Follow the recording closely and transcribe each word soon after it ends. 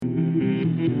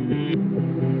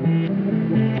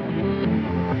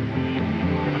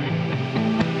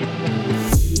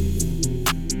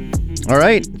All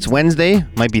right, it's Wednesday,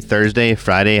 might be Thursday,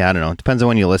 Friday, I don't know. It depends on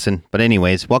when you listen. But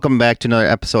anyways, welcome back to another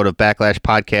episode of Backlash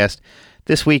Podcast.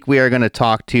 This week we are going to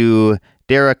talk to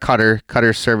Darragh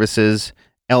Cutter Services,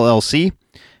 LLC.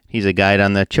 He's a guide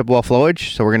on the Chippewa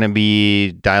flowage, so we're going to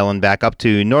be dialing back up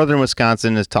to northern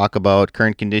Wisconsin to talk about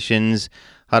current conditions,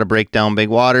 how to break down big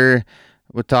water.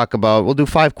 We'll do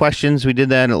 5 questions. We did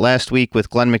that last week with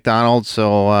Glenn McDonald,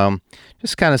 so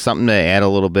just kind of something to add a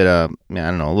little bit of,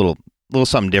 a little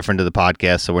something different to the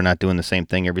podcast, so we're not doing the same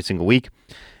thing every single week.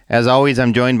 As always,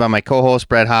 I'm joined by my co-host,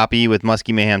 Brad Hoppy with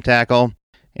Muskie Mayhem Tackle.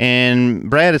 And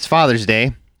Brad, it's Father's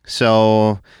Day,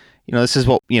 so this is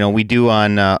what we do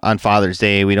on Father's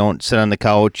Day. We don't sit on the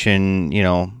couch and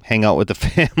hang out with the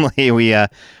family. We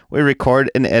record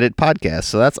and edit podcasts,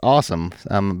 so that's awesome.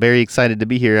 I'm very excited to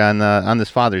be here on this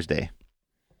Father's Day.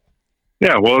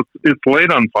 Yeah, well, it's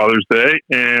late on Father's Day,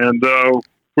 and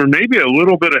we're maybe a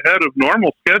little bit ahead of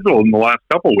normal schedule in the last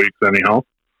couple weeks, anyhow.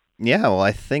 Yeah, well,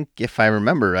 I think if I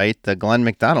remember right, the Glenn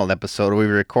McDonald episode we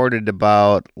recorded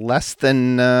about less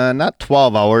than not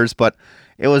 12 hours, but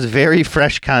it was very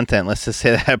fresh content. Let's just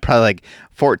say that probably like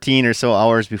 14 or so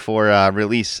hours before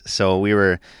release. So we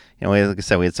were, like I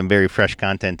said, we had some very fresh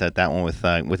content at that one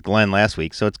with Glenn last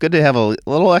week. So it's good to have a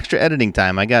little extra editing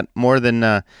time. I got more than,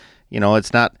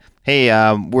 it's not, hey,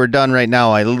 we're done right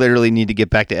now. I literally need to get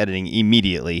back to editing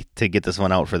immediately to get this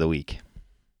one out for the week.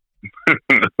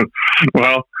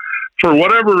 Well, for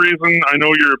whatever reason, I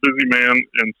know you're a busy man,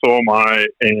 and so am I,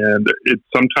 and it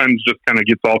sometimes just kind of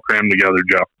gets all crammed together,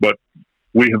 Jeff. But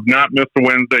we have not missed a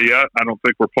Wednesday yet. I don't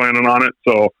think we're planning on it.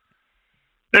 So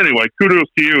anyway, kudos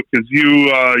to you, because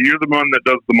you're the one that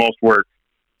does the most work.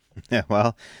 Yeah,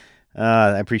 well,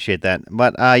 I appreciate that.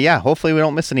 But hopefully we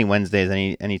don't miss any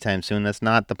Wednesdays anytime soon. That's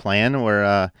not the plan.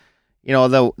 We're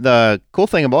the cool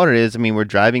thing about it is, we're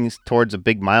driving towards a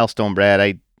big milestone, Brad.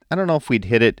 I don't know if we'd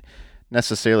hit it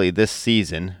necessarily this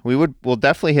season. We'll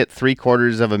definitely hit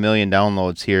 750,000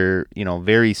 downloads here,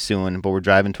 very soon, but we're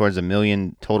driving towards 1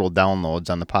 million total downloads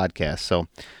on the podcast. So,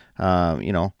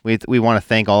 we want to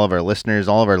thank all of our listeners,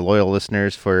 all of our loyal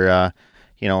listeners for,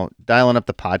 dialing up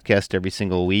the podcast every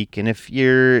single week. And if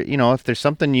you're, if there's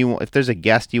something if there's a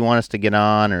guest you want us to get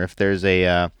on, or if there's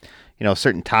a,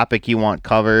 certain topic you want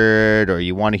covered, or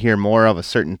you want to hear more of a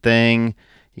certain thing,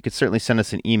 you could certainly send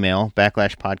us an email,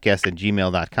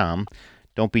 backlashpodcast@gmail.com.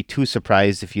 Don't be too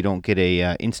surprised if you don't get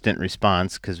a instant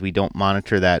response, because we don't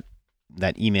monitor that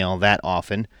email that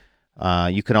often.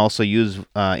 You can also use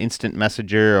Instant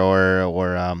Messenger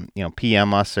or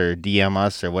PM us or DM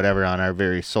us or whatever on our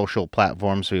various social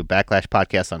platforms. We have Backlash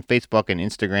Podcast on Facebook and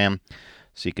Instagram,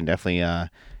 so you can definitely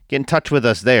get in touch with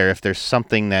us there if there's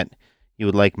something that you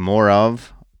would like more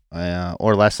of.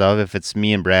 Or less of. If it's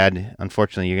me and Brad,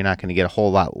 unfortunately, you're not going to get a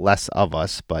whole lot less of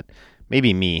us, but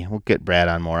maybe me. We'll get Brad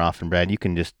on more often. Brad, you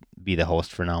can just be the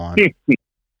host for now on.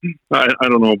 I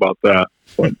don't know about that,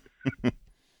 but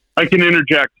I can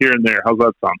interject here and there. How's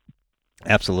that sound?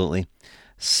 Absolutely.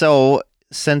 So,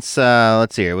 since,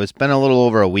 let's see here, it's been a little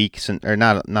over a week, or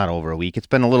not over a week. It's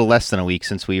been a little less than a week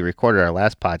since we recorded our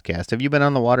last podcast. Have you been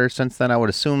on the water since then? I would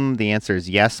assume the answer is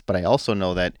yes, but I also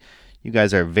know that you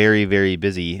guys are very, very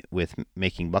busy with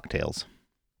making bucktails.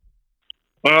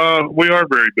 We are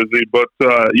very busy, but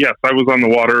yes, I was on the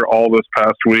water all this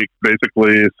past week,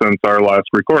 basically since our last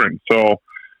recording. So,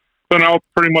 been out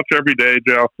pretty much every day,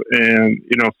 Jeff, and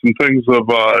some things have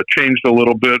changed a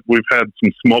little bit. We've had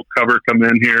some smoke cover come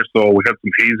in here, so we had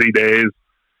some hazy days,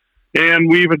 and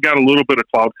we even got a little bit of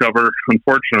cloud cover.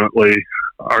 Unfortunately,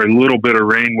 our little bit of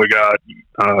rain we got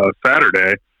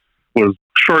Saturday was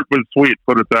short but sweet,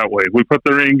 put it that way. We put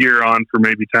the rain gear on for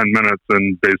maybe 10 minutes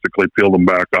and basically peeled them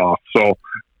back off. So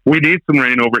we need some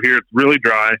rain over here. It's really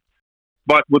dry.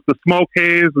 But with the smoke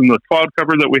haze and the cloud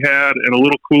cover that we had and a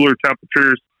little cooler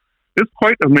temperatures, it's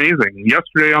quite amazing.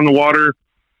 Yesterday on the water,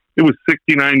 it was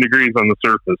 69 degrees on the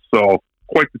surface. So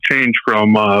quite the change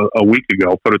from a week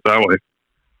ago, put it that way.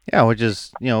 Yeah, which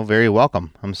is, very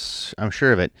welcome. I'm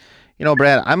sure of it.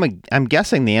 Brad, I'm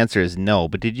guessing the answer is no,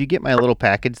 but did you get my little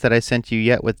package that I sent you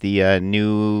yet with the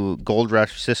new Gold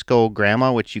Rush Cisco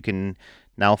Grandma, which you can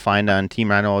now find on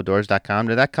TeamRhinoOutdoors.com?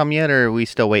 Did that come yet, or are we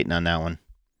still waiting on that one?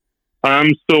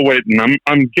 I'm still waiting.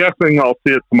 I'm guessing I'll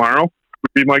see it tomorrow,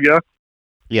 would be my guess.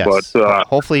 Yes, but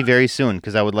hopefully very soon,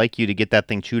 because I would like you to get that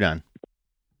thing chewed on.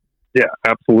 Yeah,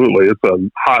 absolutely. It's a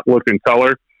hot-looking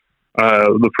color.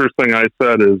 The first thing I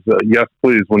said is, yes,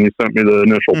 please, when you sent me the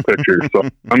initial picture. So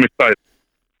I'm excited.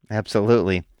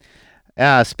 Absolutely.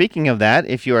 Speaking of that,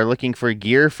 if you are looking for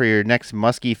gear for your next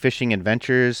muskie fishing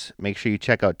adventures, make sure you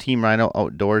check out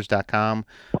TeamRhinoOutdoors.com.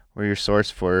 We're your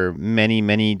source for many,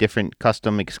 many different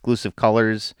custom exclusive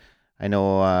colors. I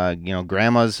know,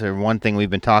 grandmas are one thing we've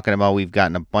been talking about. We've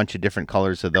gotten a bunch of different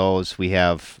colors of those. We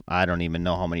have, I don't even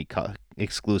know how many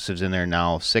exclusives in there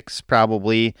now, 6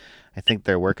 probably. I think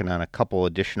they're working on a couple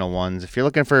additional ones. If you're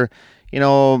looking for,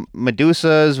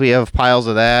 Medusas, we have piles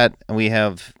of that. And we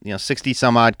have, 60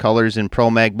 some odd colors in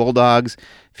Pro Mag Bulldogs.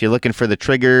 If you're looking for the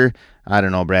trigger, I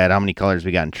don't know, Brad, how many colors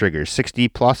we got in triggers? 60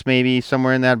 plus maybe,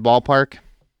 somewhere in that ballpark?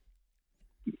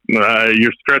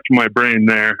 You're stretching my brain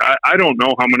there. I don't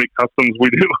know how many customs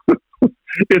we do.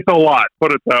 It's a lot,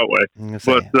 put it that way.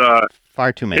 But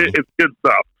far too many. It's good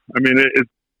stuff. I mean, it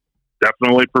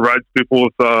definitely provides people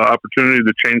with the opportunity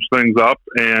to change things up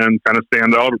and kind of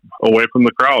stand out away from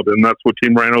the crowd, and that's what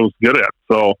Team Rhino is good at.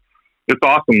 So it's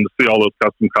awesome to see all those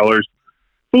custom colors.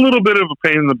 It's a little bit of a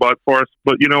pain in the butt for us,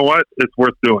 but you know what? It's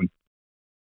worth doing.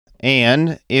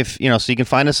 And if, so you can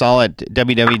find us all at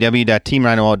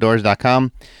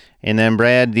www.teamrhinooutdoors.com. And then,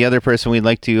 Brad, the other person we'd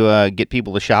like to get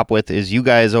people to shop with is you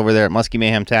guys over there at Muskie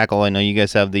Mayhem Tackle. I know you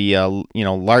guys have the,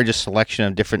 largest selection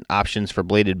of different options for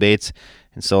bladed baits.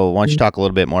 And so why don't you talk a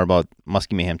little bit more about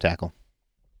Muskie Mayhem Tackle?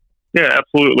 Yeah,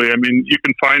 absolutely. I mean, you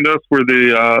can find us. We're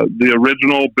the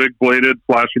original big bladed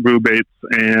Flashaboo baits,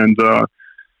 and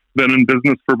been in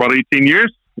business for about 18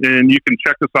 years. And you can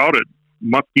check us out at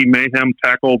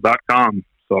muskiemayhemtackle.com.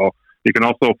 So you can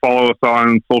also follow us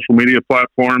on social media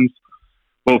platforms,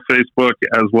 both Facebook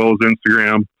as well as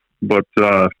Instagram. But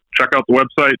check out the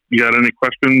website. You got any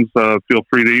questions, feel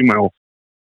free to email.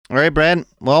 All right, Brad.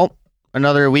 Well,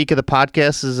 another week of the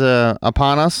podcast is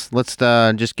upon us. Let's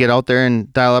just get out there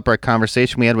and dial up our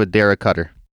conversation we had with Darragh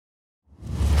Cutter.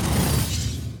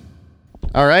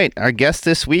 All right, our guest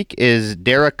this week is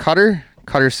Darragh Cutter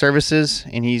Services,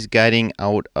 and he's guiding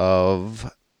out of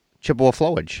Chippewa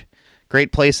Flowage.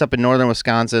 Great place up in northern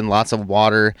Wisconsin, lots of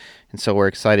water, and so we're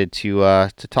excited to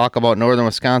talk about northern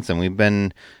Wisconsin. We've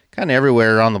been kind of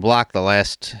everywhere around the block the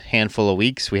last handful of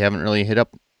weeks. We haven't really hit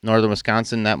up northern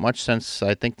Wisconsin that much since,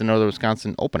 I think, the northern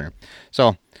Wisconsin opener.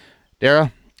 So,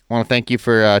 Darragh, I want to thank you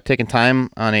for taking time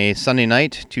on a Sunday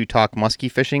night to talk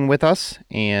muskie fishing with us,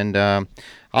 and I'm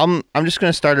just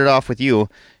going to start it off with you.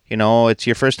 It's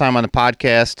your first time on the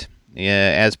podcast.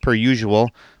 As per usual,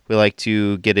 we like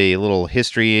to get a little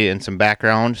history and some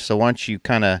background. So why don't you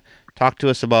kind of talk to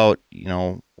us about,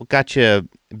 what got you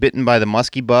bitten by the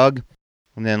muskie bug,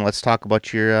 and then let's talk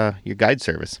about your guide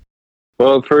service.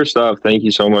 Well, first off, thank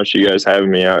you so much, you guys,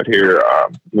 having me out here.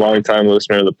 Long-time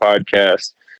listener of the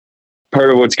podcast. Part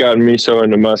of what's gotten me so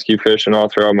into muskie fishing all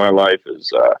throughout my life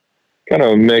is kind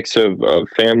of a mix of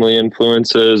family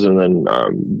influences, and then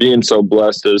being so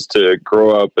blessed as to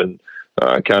grow up and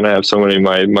kind of have so many of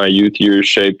my youth years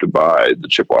shaped by the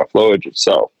Chippewa Flowage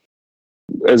itself.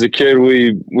 As a kid,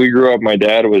 we grew up, my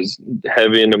dad was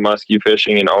heavy into muskie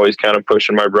fishing and always kind of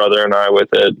pushing my brother and I with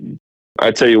it.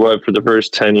 I tell you what, for the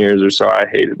first 10 years or so, I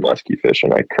hated muskie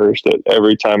fishing. I cursed it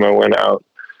every time I went out.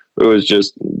 It was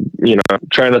just,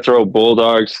 trying to throw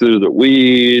bulldogs through the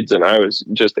weeds, and I was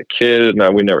just a kid,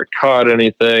 and we never caught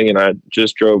anything, and it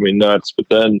just drove me nuts. But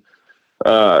then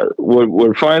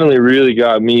what finally really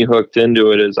got me hooked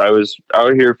into it is I was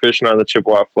out here fishing on the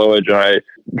Chippewa Flowage, and I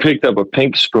picked up a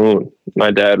pink spoon. My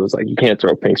dad was like, "You can't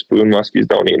throw a pink spoon. Muskies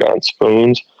don't eat on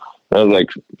spoons." And I was like,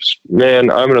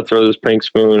 "Man, I'm going to throw this pink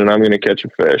spoon, and I'm going to catch a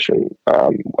fish." And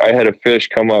I had a fish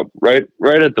come up right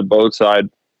at the boat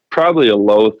side, probably a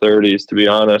low 30s, to be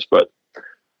honest, but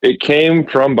it came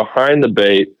from behind the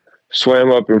bait,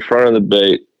 swam up in front of the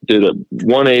bait, did a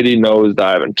 180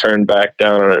 nosedive, and turned back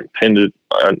down and pinned it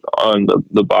on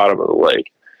the bottom of the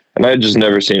lake. And I had just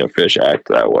never seen a fish act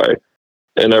that way.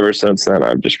 And ever since then,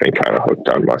 I've just been kind of hooked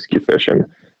on muskie fishing.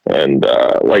 And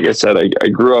like I said, I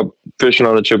grew up fishing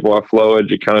on the Chippewa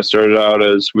Flowage. It kind of started out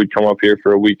as we'd come up here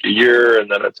for a week a year,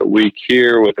 and then it's a week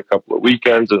here with a couple of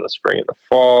weekends in the spring and the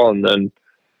fall, and then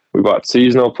we bought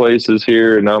seasonal places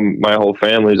here, and now my whole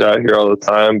family's out here all the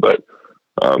time. But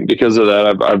because of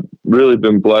that, I've really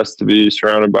been blessed to be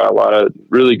surrounded by a lot of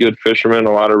really good fishermen,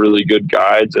 a lot of really good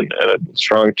guides, and a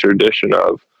strong tradition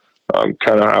of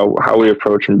kind of how we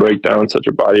approach and break down such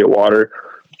a body of water,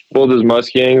 both as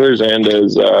muskie anglers and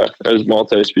as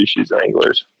multi-species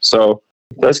anglers. So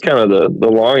that's kind of the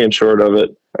long and short of it,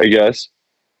 I guess.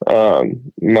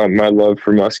 My love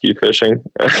for muskie fishing.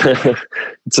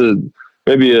 It's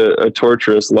maybe a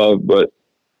torturous love, but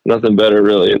nothing better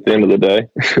really at the end of the day.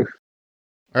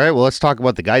 All right, well, let's talk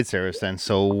about the guide service then.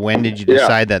 So when did you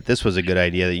decide that this was a good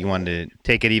idea, that you wanted to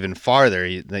take it even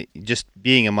farther? Just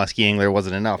being a muskie angler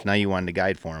wasn't enough. Now you wanted to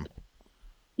guide for them.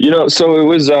 So it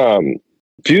was a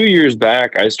few years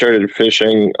back, I started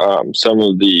fishing some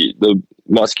of the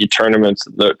muskie tournaments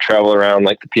that travel around,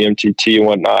 like the PMTT and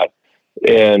whatnot.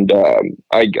 And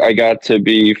I got to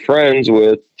be friends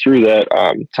with, through that,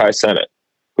 Ty Sennett,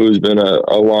 who's been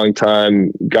a long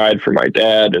time guide for my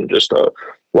dad and just a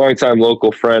long time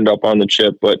local friend up on the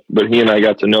chip. But he and I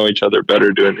got to know each other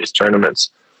better doing these tournaments.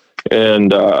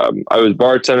 And I was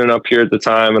bartending up here at the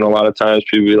time, and a lot of times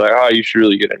people would be like, "Oh, you should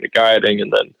really get into guiding."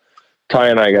 And then Ty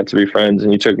and I got to be friends,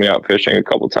 and he took me out fishing a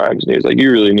couple times, and he was like,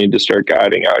 "You really need to start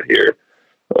guiding out here."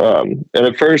 And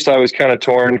at first I was kind of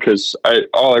torn because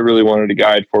all I really wanted to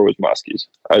guide for was muskies.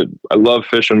 I love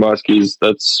fishing muskies.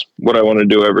 That's what I want to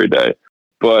do every day.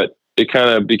 But it kind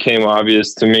of became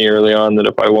obvious to me early on that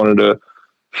if I wanted to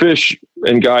fish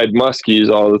and guide muskies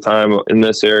all the time in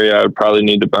this area, I would probably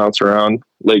need to bounce around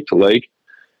lake to lake.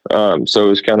 So it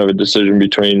was kind of a decision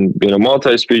between being a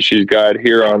multi-species guide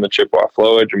here on the Chippewa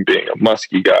flowage and being a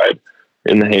muskie guide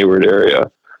in the Hayward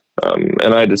area.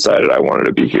 And I decided I wanted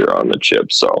to be here on the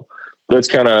chip. So that's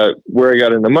kind of where I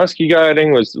got into muskie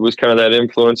guiding was kind of that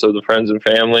influence of the friends and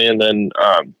family. And then,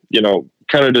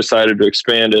 kind of decided to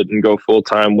expand it and go full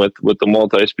time with the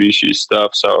multi-species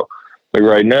stuff. So like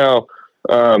right now,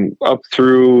 up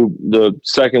through the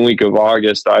second week of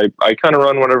August, I kind of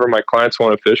run whatever my clients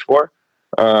want to fish for.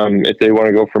 If they want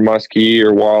to go for muskie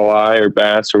or walleye or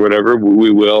bass or whatever,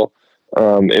 we will.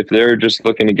 If they're just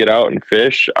looking to get out and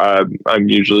fish, I'm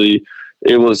usually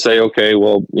able to say, okay,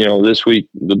 well, this week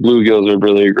the bluegills are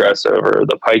really aggressive, or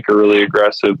the pike are really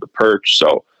aggressive, the perch.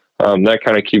 So that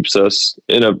kind of keeps us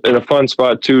in a fun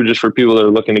spot too, just for people that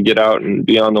are looking to get out and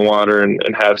be on the water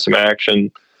and have some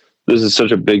action. This is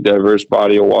such a big, diverse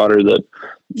body of water that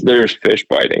there's fish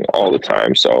biting all the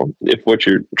time. So if what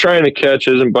you're trying to catch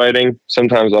isn't biting,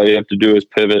 sometimes all you have to do is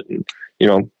pivot and,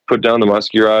 put down the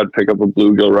muskie rod, pick up a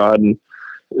bluegill rod, and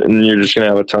you're just going to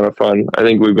have a ton of fun. I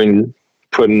think we've been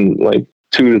putting like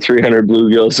 200 to 300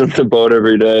 bluegills in the boat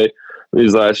every day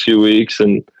these last few weeks,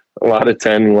 and a lot of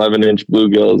 10, 11-inch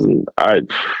bluegills. And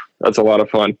that's a lot of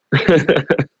fun.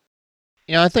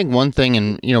 I think one thing,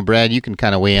 and, Brad, you can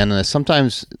kind of weigh in on this.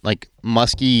 Sometimes like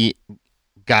muskie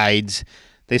guides,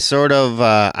 they sort of,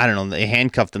 they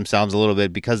handcuff themselves a little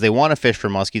bit because they want to fish for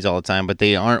muskies all the time, but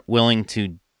they aren't willing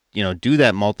to, do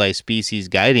that multi-species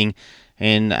guiding.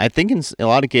 And I think in a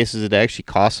lot of cases, it actually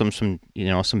costs them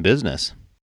some business.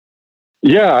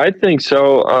 Yeah, I think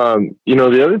so.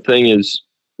 The other thing is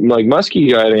like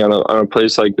muskie guiding on a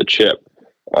place like the Chip.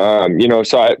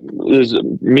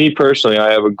 Me personally,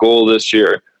 I have a goal this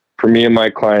year for me and my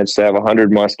clients to have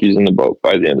 100 muskies in the boat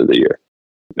by the end of the year.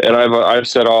 And I've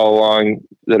said all along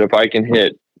that if I can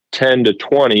hit 10 to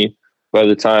 20 by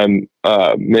the time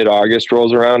mid-August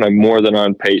rolls around, I'm more than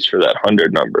on pace for that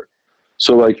 100 number.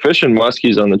 So like fishing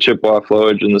muskies on the Chippewa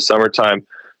flowage in the summertime,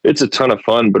 it's a ton of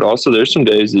fun, but also there's some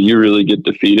days that you really get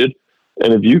defeated.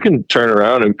 And if you can turn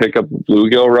around and pick up a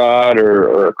bluegill rod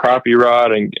or a crappie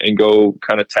rod and go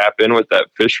kind of tap in with that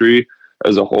fishery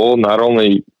as a whole, not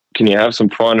only can you have some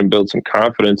fun and build some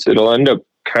confidence, it'll end up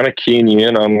kind of keying you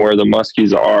in on where the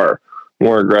muskies are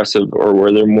more aggressive or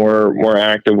where they're more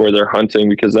active, where they're hunting,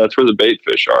 because that's where the bait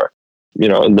fish are.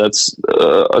 And that's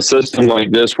a system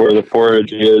like this where the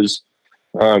forage is,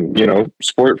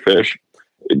 sport fish.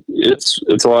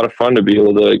 It's a lot of fun to be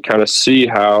able to kind of see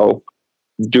how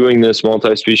doing this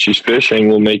multi-species fishing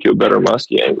will make you a better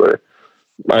muskie angler.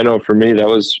 I know for me, that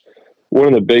was one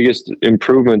of the biggest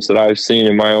improvements that I've seen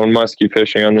in my own muskie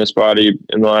fishing on this body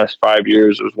in the last 5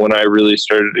 years was when I really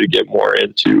started to get more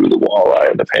into the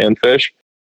walleye and the panfish.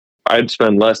 I'd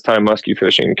spend less time muskie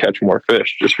fishing and catch more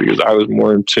fish just because I was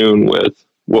more in tune with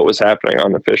what was happening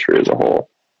on the fishery as a whole.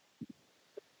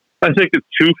 I think it's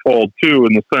twofold too,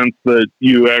 in the sense that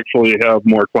you actually have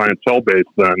more clientele base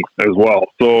then as well.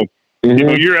 So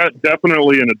you're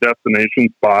definitely in a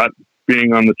destination spot.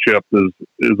 Being on the Chip is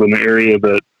an area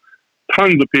that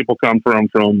tons of people come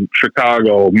from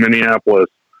Chicago, Minneapolis.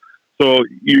 So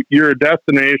you're a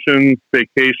destination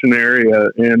vacation area,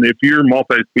 and if you're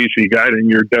multi-species guiding,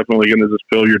 you're definitely going to just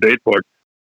fill your date book.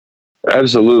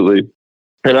 Absolutely.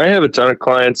 And I have a ton of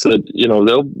clients that,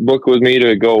 they'll book with me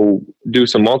to go do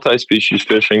some multi-species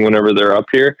fishing whenever they're up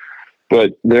here.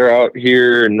 But they're out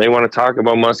here and they want to talk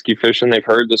about muskie fishing. They've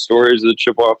heard the stories of the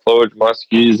Chippewa flowage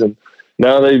muskies, and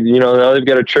now they've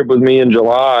got a trip with me in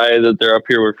July that they're up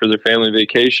here for their family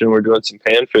vacation. We're doing some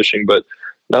pan fishing, but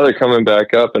now they're coming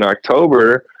back up in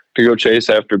October to go chase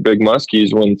after big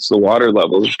muskies once the water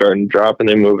levels are starting to drop and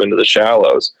they move into the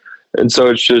shallows. And so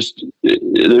it's just,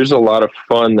 there's a lot of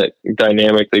fun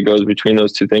dynamic that goes between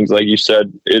those two things. Like you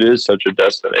said, it is such a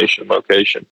destination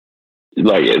location.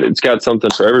 Like it's got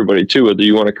something for everybody too, whether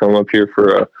you want to come up here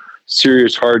for a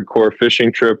serious hardcore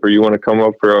fishing trip or you want to come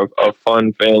up for a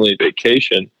fun family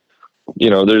vacation.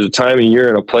 there's a time of year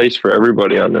and a place for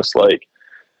everybody on this lake.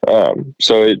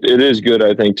 So it is good,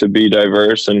 I think, to be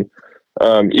diverse. And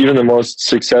even the most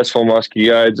successful muskie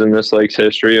guides in this lake's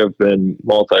history have been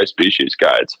multi-species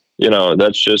guides.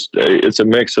 That's just it's a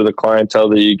mix of the clientele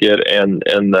that you get and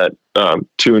that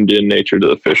tuned in nature to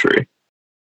the fishery.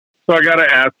 So I got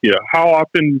to ask you, how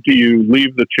often do you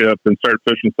leave the chip and start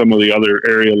fishing some of the other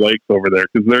area lakes over there?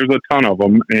 Because there's a ton of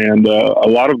them, and a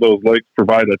lot of those lakes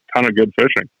provide a ton of good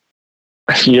fishing.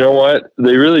 You know what?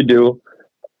 They really do,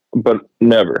 but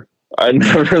never. I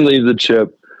never leave the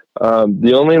chip.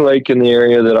 The only lake in the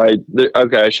area that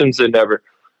I shouldn't say never.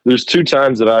 There's 2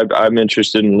 times that I'm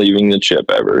interested in leaving the chip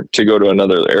ever to go to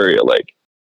another area lake.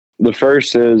 The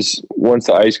first is once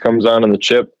the ice comes on the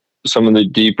chip, some of the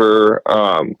deeper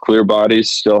clear bodies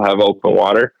still have open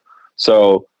water.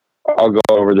 So I'll go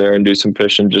over there and do some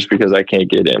fishing just because I can't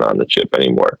get in on the chip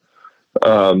anymore.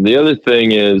 The other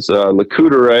thing is La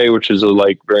Coudray, which is a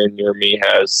lake very near me,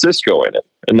 has Cisco in it.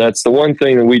 And that's the one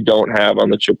thing that we don't have on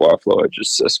the Chippewa flowage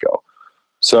is Cisco.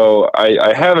 So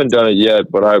I haven't done it yet,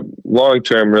 but I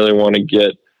long-term really want to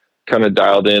get kind of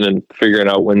dialed in and figuring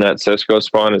out when that Cisco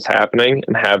spawn is happening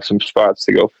and have some spots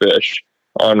to go fish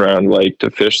on Round Lake to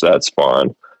fish that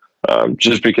spawn.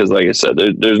 Just because, like I said,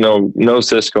 there's no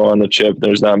Cisco on the chip.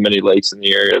 There's not many lakes in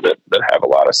the area that have a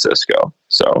lot of Cisco.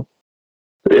 So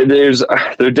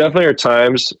there definitely are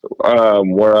times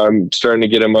where I'm starting to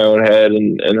get in my own head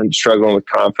and I'm struggling with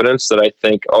confidence that I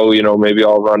think, maybe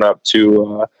I'll run up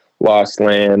to Lost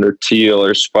Land or Teal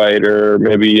or Spider.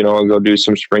 Maybe, I'll go do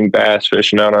some spring bass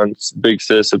fishing out on Big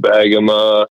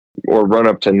Sisabagama or run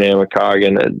up to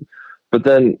Namacoggin. But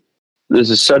then this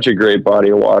is such a great body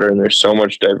of water and there's so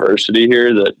much diversity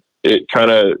here that it kind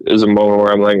of is a moment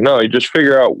where I'm like, no, you just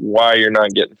figure out why you're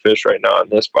not getting fish right now in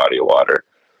this body of water.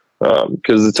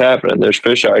 Because it's happening. There's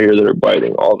fish out here that are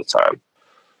biting all the time.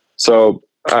 So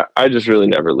I just really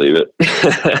never leave it.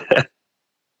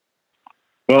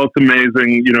 Well, it's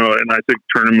amazing, and I think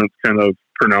tournaments kind of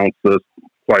pronounce this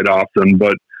quite often,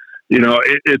 but,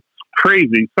 it's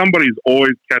crazy. Somebody's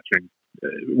always catching,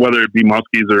 whether it be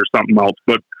muskies or something else.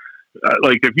 But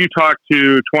like if you talk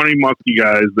to 20 muskie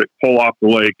guys that pull off the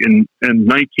lake and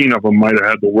 19 of them might have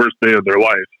had the worst day of their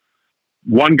life,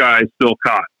 one guy still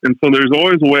caught. And so there's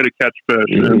always a way to catch fish.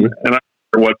 Mm-hmm. And I don't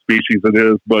care what species it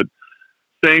is, but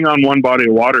staying on one body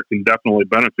of water can definitely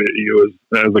benefit you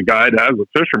as a guide, as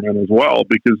a fisherman as well,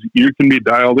 because you can be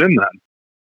dialed in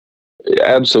then.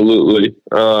 Absolutely.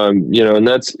 And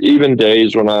that's even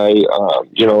days when I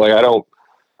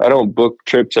don't book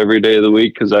trips every day of the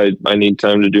week because I need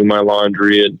time to do my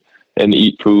laundry and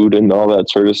eat food and all that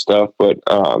sort of stuff. But,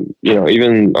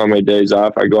 even on my days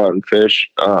off, I go out and fish.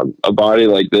 A body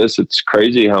like this, it's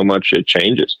crazy how much it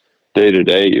changes day to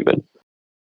day even.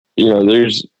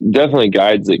 There's definitely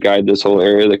guides that guide this whole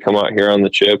area that come out here on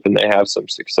the chip and they have some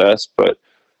success, but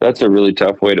that's a really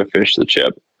tough way to fish the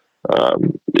chip.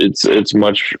 It's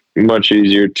much, much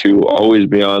easier to always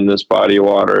be on this body of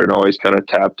water and always kind of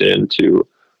tapped into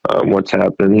what's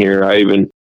happening here. I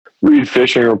even read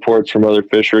fishing reports from other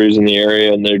fisheries in the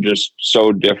area, and they're just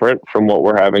so different from what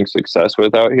we're having success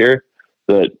with out here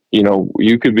that,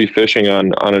 you could be fishing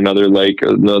on another lake,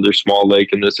 another small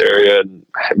lake in this area and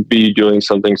be doing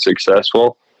something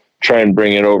successful, try and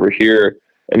bring it over here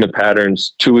and the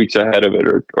pattern's 2 weeks ahead of it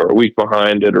or a week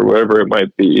behind it or whatever it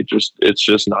might be. It's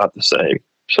just not the same.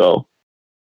 So. All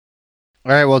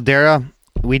right. Well, Darragh,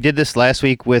 we did this last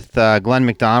week with Glenn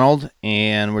McDonald,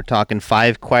 and we're talking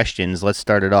 5 questions. Let's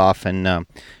start it off, and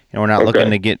we're not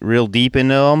looking to get real deep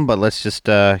into them, but let's just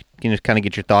kind of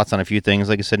get your thoughts on a few things.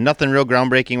 Like I said, nothing real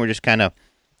groundbreaking. We're just kind of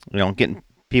getting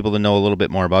people to know a little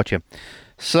bit more about you.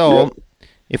 So,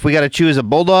 If we got to choose a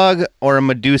bulldog or a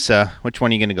Medusa, which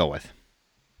one are you going to go with?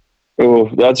 Oh,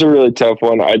 that's a really tough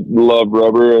one. I love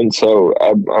rubber, and so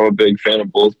I'm a big fan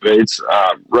of both baits.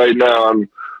 Right now, I'm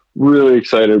really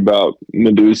excited about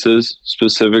Medusas,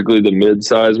 specifically the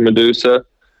mid-size Medusa.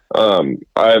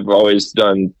 I've always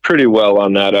done pretty well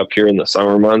on that up here in the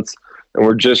summer months, and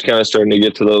we're just kind of starting to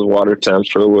get to those water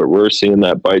temps where we're seeing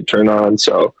that bite turn on.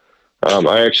 So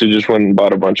I actually just went and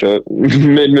bought a bunch of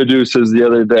mid-Medusas the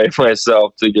other day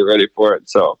myself to get ready for it.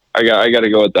 So I got to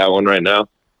go with that one right now.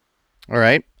 All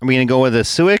right. Are we going to go with a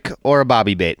suic or a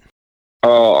bobby bait?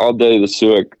 All day the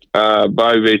suic.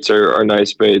 Bobby baits are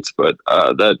nice baits, but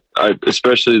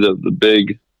especially the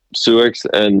big suics.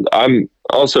 And I'm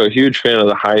also a huge fan of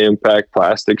the high impact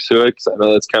plastic suics. I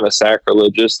know that's kind of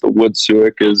sacrilegious. The wood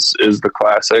suic is the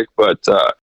classic, but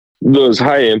those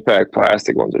high impact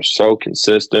plastic ones are so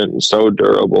consistent and so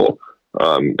durable.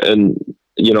 And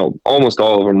almost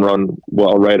all of them run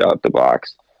well right out the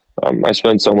box. I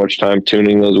spend so much time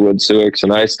tuning those wood suics,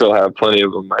 and I still have plenty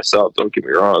of them myself. Don't get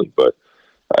me wrong, but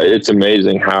it's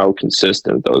amazing how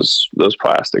consistent those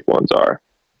plastic ones are.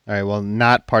 All right. Well,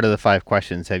 not part of the 5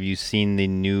 questions. Have you seen the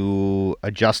new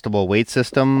adjustable weight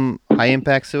system high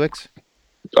impact suics?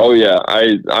 Oh yeah,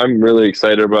 I'm really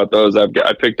excited about those. I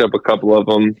picked up a couple of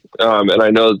them, and I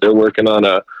know that they're working on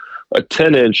a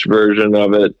 10-inch version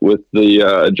of it with the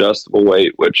adjustable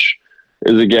weight, which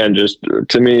is, again, just,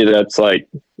 to me, that's like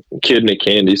kid in a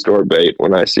candy store bait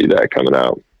when I see that coming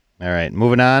out. All right,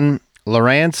 moving on.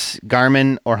 Lowrance,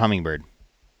 Garmin, or Humminbird?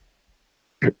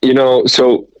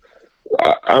 So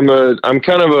I'm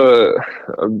kind of a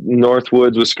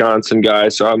Northwoods, Wisconsin guy,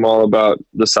 so I'm all about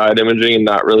the side imaging and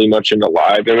not really much into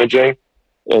live imaging,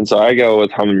 and so I go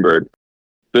with Humminbird.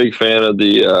 Big fan of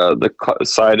the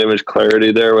side image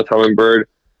clarity there with Humminbird,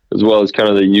 as well as kind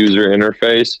of the user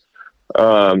interface.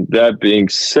 That being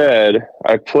said,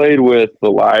 I played with the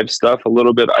live stuff a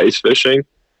little bit, ice fishing,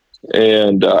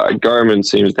 and Garmin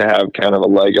seems to have kind of a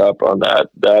leg up on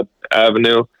that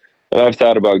avenue. And I've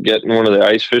thought about getting one of the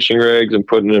ice fishing rigs and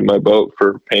putting it in my boat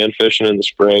for pan fishing in the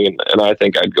spring, and I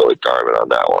think I'd go with Garmin on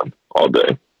that one all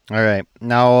day. All right.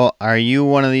 Now, are you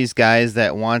one of these guys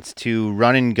that wants to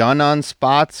run and gun on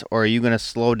spots, or are you going to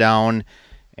slow down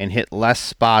and hit less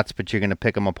spots, but you're going to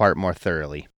pick them apart more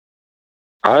thoroughly?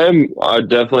 I'm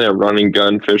definitely a run and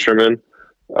gun fisherman.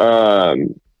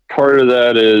 Part of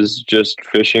that is just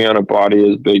fishing on a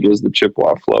body as big as the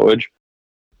Chippewa flowage.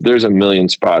 There's a million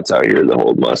spots out here that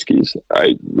hold muskies.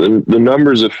 The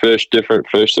numbers of different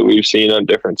fish that we've seen on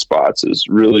different spots is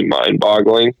really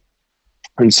mind-boggling.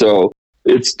 And so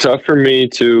it's tough for me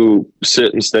to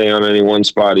sit and stay on any one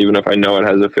spot, even if I know it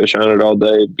has a fish on it all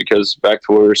day, because back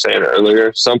to what we were saying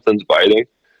earlier, something's biting.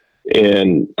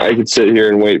 And I could sit here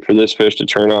and wait for this fish to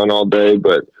turn on all day,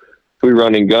 but if we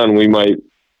run and gun, we might,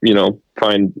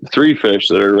 find 3 fish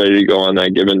that are ready to go on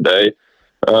that given day.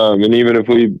 And even if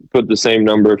we put the same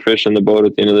number of fish in the boat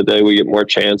at the end of the day, we get more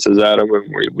chances at them,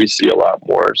 and we see a lot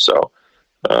more. So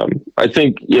I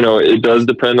think, it does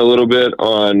depend a little bit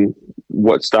on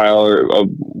what style of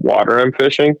water I'm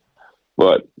fishing.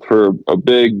 But for a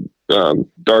big,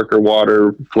 darker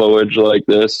water flowage like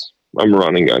this, I'm a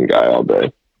run and gun guy all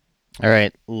day. All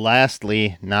right.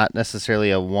 Lastly, not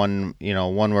necessarily a one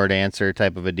word answer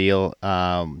type of a deal.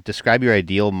 Describe your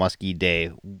ideal muskie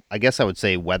day. I guess I would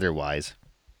say weather-wise.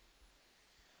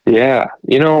 Yeah,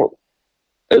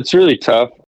 it's really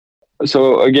tough.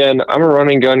 So again, I'm a run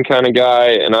and gun kind of guy,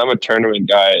 and I'm a tournament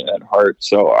guy at heart.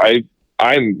 So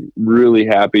I'm really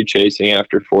happy chasing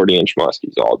after 40-inch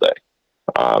muskies all day,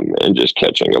 and just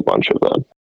catching a bunch of them.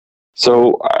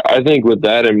 So I think with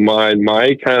that in mind,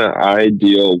 my kind of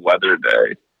ideal weather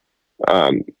day,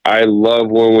 I love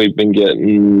when we've been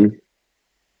getting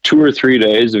 2 or 3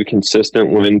 days of consistent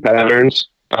wind patterns,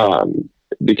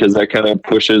 because that kind of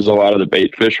pushes a lot of the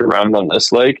bait fish around on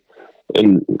this lake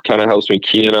and kind of helps me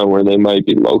key in on where they might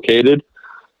be located.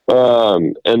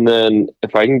 And then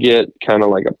if I can get kind of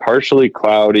like a partially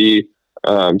cloudy,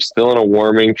 still in a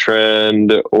warming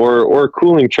trend or a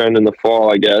cooling trend in the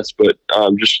fall, I guess, but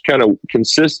just kind of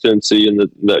consistency in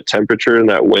the temperature and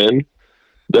that wind,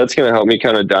 that's going to help me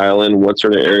kind of dial in what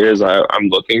sort of areas I'm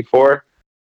looking for.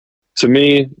 To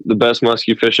me, the best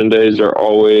muskie fishing days are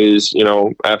always,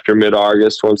 after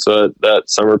mid-August, once that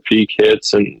summer peak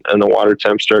hits and the water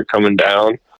temps start coming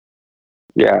down.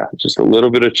 Yeah, just a little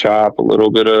bit of chop, a little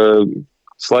bit of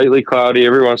slightly cloudy,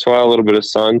 every once in a while, a little bit of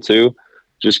sun too,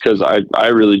 just because I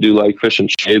really do like fishing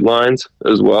shade lines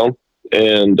as well.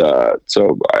 And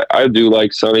so I do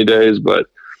like sunny days, but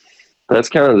that's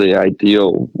kind of the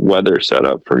ideal weather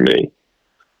setup for me.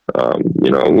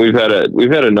 We've had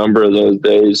a number of those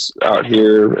days out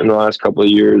here in the last couple of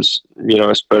years,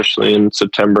 especially in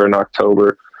September and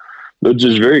October, but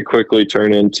just very quickly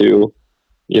turn into,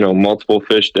 multiple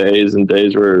fish days and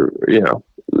days where,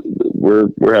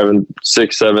 we're having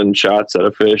 6-7 shots at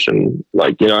a fish and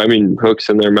hooks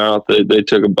in their mouth. They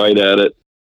took a bite at it.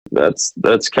 That's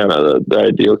kind of the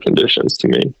ideal conditions to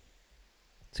me.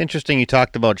 It's interesting you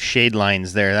talked about shade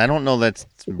lines there. I don't know that's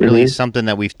really something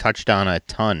that we've touched on a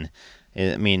ton.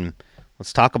 I mean,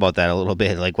 let's talk about that a little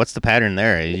bit. Like, what's the pattern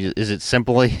there? Is it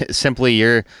simply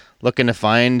you're looking to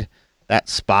find that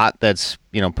spot that's,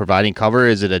 providing cover?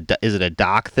 Is it a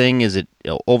dock thing? Is it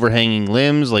overhanging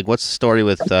limbs? Like, what's the story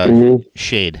with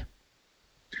shade?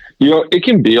 It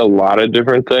can be a lot of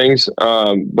different things.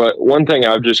 But one thing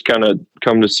I've just kind of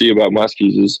come to see about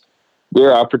muskies is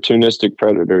they're opportunistic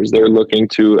predators. They're looking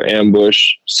to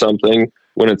ambush something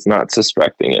when it's not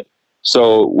suspecting it.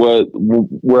 So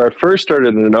where I first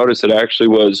started to notice it actually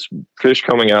was fish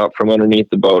coming out from underneath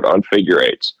the boat on figure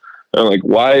eights. And I'm like,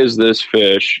 why is this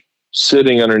fish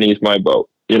sitting underneath my boat?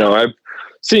 I've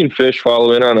seen fish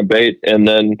follow in on a bait, and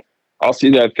then I'll see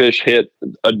that fish hit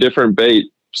a different bait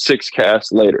 6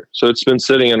 casts later. So it's been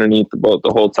sitting underneath the boat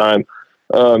the whole time.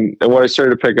 And what I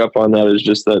started to pick up on that is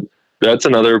just that's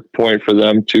another point for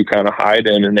them to kind of hide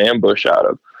in and ambush out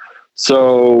of.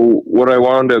 So what I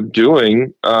wound up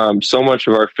doing, so much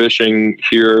of our fishing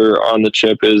here on the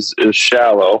Chip is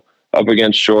shallow up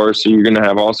against shore. So you're going to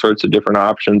have all sorts of different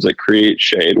options that create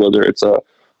shade, whether it's a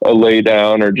lay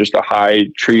down or just a high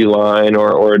tree line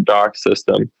or a dock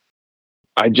system.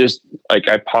 I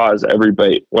pause every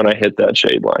bait when I hit that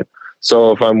shade line.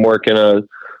 So if I'm working a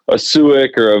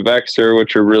suic or a vexer,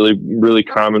 which are really, really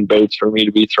common baits for me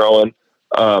to be throwing,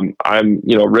 I'm,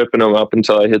 ripping them up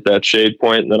until I hit that shade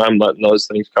point, and then I'm letting those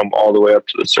things come all the way up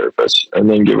to the surface and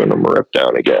then giving them a rip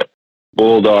down again.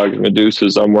 Bulldogs,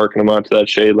 Medusas, I'm working them out to that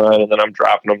shade line, and then I'm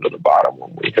dropping them to the bottom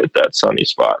when we hit that sunny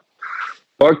spot.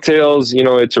 Bucktails,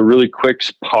 it's a really quick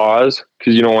pause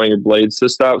because you don't want your blades to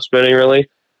stop spinning really,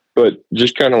 but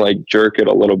just kind of like jerk it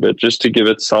a little bit just to give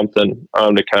it something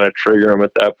to kind of trigger them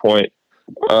at that point.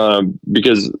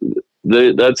 Because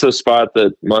that's a spot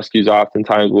that muskies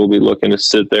oftentimes will be looking to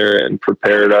sit there and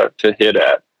prepare to hit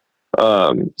at.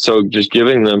 So just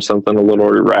giving them something a little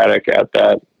erratic at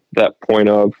that point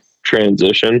of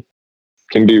transition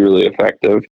can be really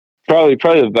effective. Probably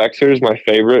the Vexer is my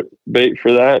favorite bait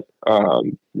for that.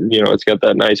 It's got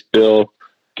that nice bill,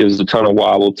 gives a ton of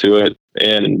wobble to it,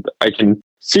 and I can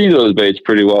see those baits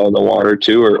pretty well in the water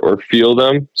too, or feel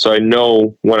them. So I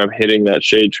know when I'm hitting that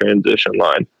shade transition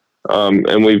line. And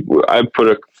I've put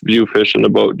a few fish in the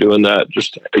boat doing that,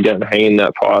 just again, hanging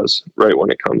that pause right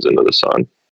when it comes into the sun.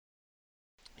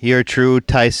 You're a true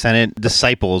Ty Sennett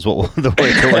disciple is what the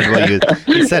word we'll use.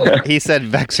 He said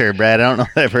Vexer, Brad. I don't know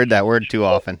if I've heard that word too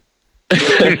often.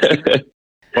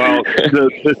 Well,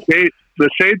 the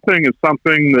shade thing is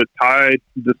something that Ty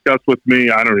discussed with me.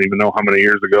 I don't even know how many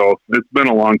years ago. It's been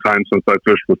a long time since I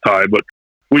fished with Ty, but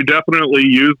we definitely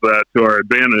use that to our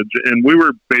advantage. And we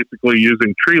were basically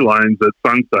using tree lines at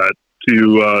sunset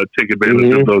to take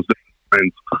advantage of those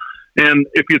lines. And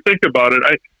if you think about it,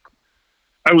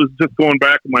 I was just going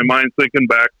back in my mind, thinking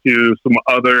back to some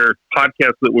other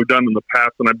podcasts that we've done in the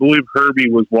past. And I believe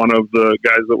Herbie was one of the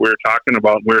guys that we were talking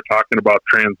about. We were talking about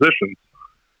transitions.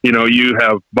 You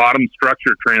have bottom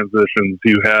structure transitions.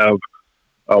 You have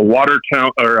a water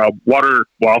temp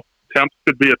temps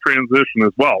could be a transition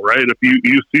as well, right? If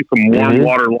you see some warm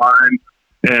water line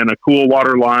and a cool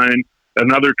water line,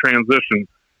 another transition.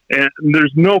 And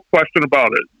there's no question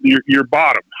about it. Your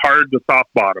bottom, hard to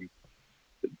soft bottom.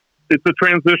 It's a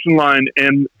transition line,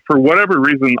 and for whatever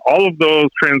reason, all of those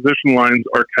transition lines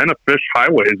are kind of fish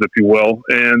highways, if you will,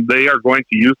 and they are going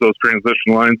to use those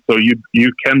transition lines, so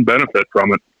you can benefit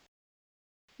from it.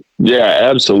 Yeah,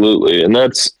 absolutely. And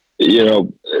that's,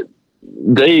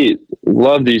 they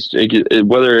love these,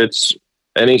 whether it's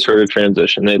any sort of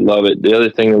transition, they love it. The other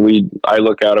thing that I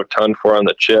look out a ton for on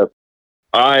the Chip,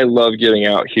 I love getting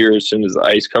out here as soon as the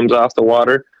ice comes off the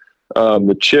water.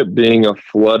 The Chip being a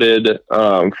flooded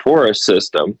forest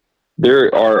system,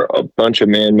 there are a bunch of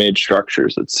man-made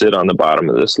structures that sit on the bottom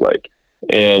of this lake.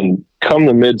 And come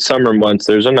the midsummer months,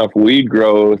 there's enough weed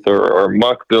growth or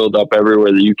muck buildup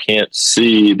everywhere that you can't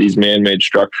see these man-made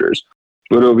structures.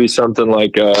 But it'll be something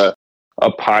like a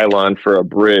pylon for a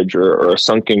bridge or a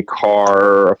sunken car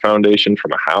or a foundation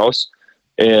from a house.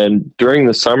 And during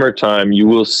the summertime, you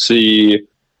will see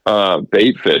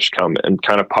bait fish come and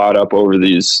kind of pot up over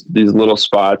these little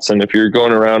spots. And if you're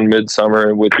going around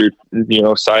midsummer with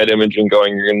your side imaging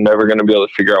going, you're never going to be able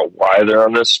to figure out why they're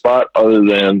on this spot other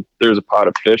than there's a pot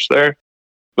of fish there.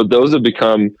 But those have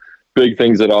become big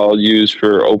things that I'll use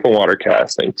for open water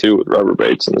casting too with rubber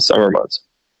baits in the summer months.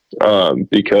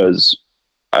 Because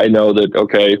I know that,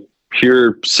 okay, here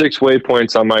are 6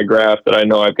 waypoints on my graph that I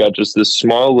know I've got just this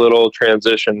small little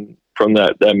transition from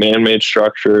that man-made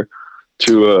structure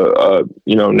to a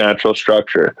natural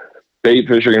structure. Bait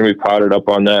fish are going to be potted up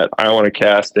on that. I want to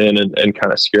cast in and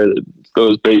kind of scare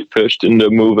those bait fish into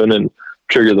moving and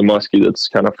trigger the muskie that's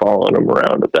kind of following them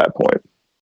around at that point.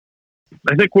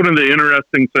 I think one of the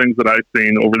interesting things that I've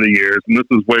seen over the years, and this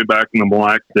is way back in the Mille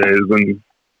Lacs days, and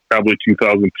probably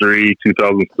 2003,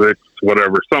 2006,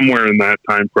 whatever, somewhere in that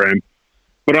time frame.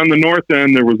 But on the north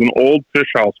end, there was an old fish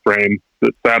house frame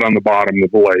that sat on the bottom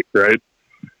of the lake, right?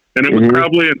 And it was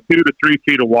probably in 2 to 3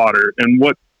 feet of water. And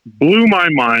what blew my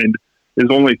mind is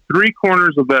only 3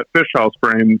 corners of that fish house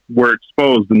frame were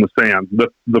exposed in the sand.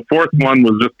 The fourth one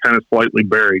was just kind of slightly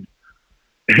buried.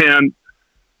 And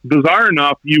bizarre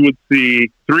enough, you would see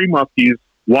 3 muskies,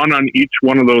 one on each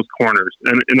one of those corners.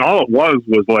 And all it was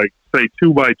like say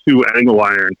 2x2 angle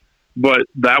iron, but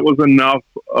that was enough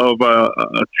of a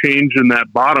change in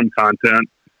that bottom content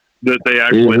that they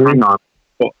actually hung on.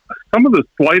 So some of the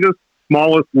slightest,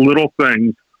 smallest little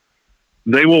things,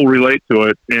 they will relate to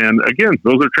it. And again,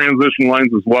 those are transition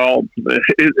lines as well.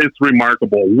 It's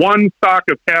remarkable. One stalk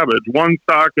of cabbage, one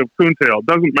stalk of coontail,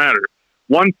 doesn't matter.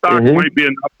 One stalk might be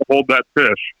enough to hold that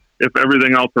fish if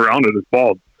everything else around it is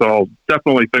bald. So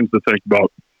definitely things to think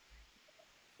about.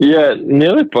 Yeah, and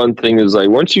the other fun thing is, like,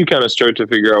 once you kind of start to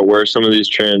figure out where some of these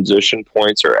transition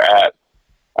points are at,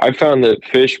 I found that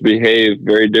fish behave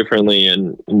very differently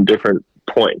in different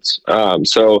points.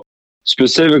 So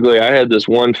specifically, I had this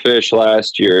one fish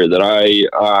last year that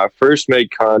I first made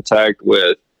contact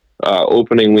with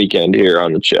opening weekend here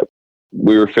on the chip.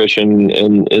 We were fishing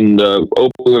in the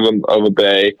opening of a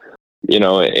bay,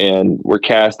 and we're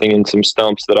casting in some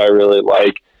stumps that I really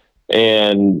like.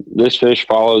 And this fish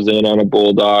follows in on a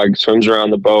bulldog, swims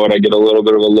around the boat. I get a little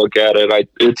bit of a look at it.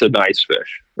 It's a nice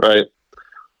fish, right?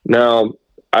 Now,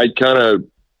 I kind of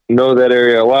know that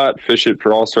area a lot, fish it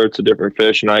for all sorts of different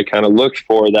fish, and I kind of looked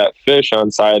for that fish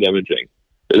on side imaging.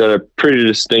 It had a pretty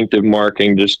distinctive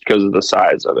marking just because of the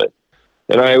size of it.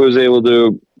 And I was able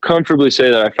to comfortably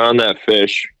say that I found that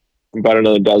fish about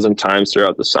another dozen times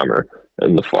throughout the summer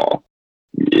and the fall,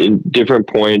 in different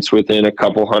points within a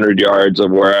couple 100 yards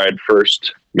of where I'd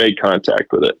first made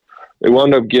contact with it. It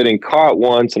wound up getting caught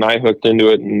once, and I hooked into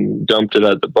it and dumped it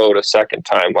at the boat a second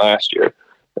time last year.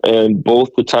 And both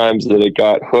the times that it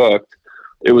got hooked,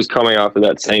 it was coming off of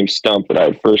that same stump that I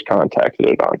had first contacted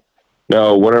it on.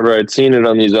 Now, whenever I'd seen it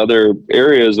on these other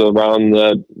areas around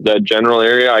that general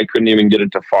area, I couldn't even get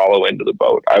it to follow into the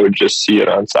boat. I would just see it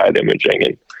on side imaging,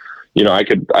 and I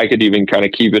could even kind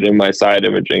of keep it in my side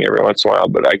imaging every once in a while,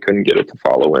 but I couldn't get it to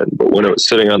follow in. But when it was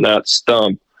sitting on that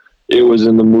stump, it was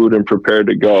in the mood and prepared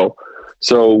to go.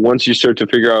 So once you start to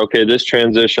figure out, okay, this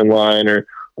transition line or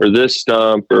this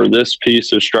stump or this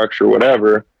piece of structure,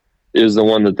 whatever, is the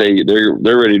one that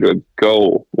they're ready to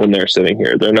go when they're sitting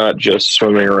here. They're not just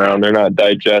swimming around. They're not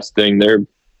digesting. They're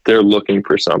looking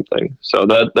for something. So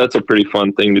that's a pretty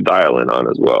fun thing to dial in on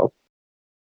as well.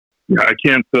 Yeah, I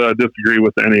can't disagree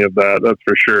with any of that. That's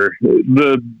for sure.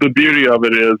 The beauty of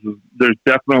it is there's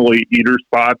definitely eater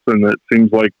spots, and it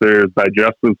seems like there's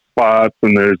digestive spots,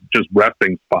 and there's just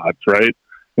resting spots, right?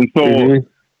 And so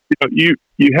you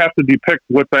have to depict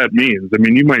what that means. I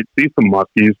mean, you might see some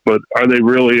muskies, but are they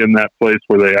really in that place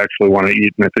where they actually want to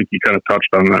eat? And I think you kind of touched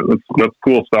on that. That's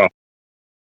cool stuff.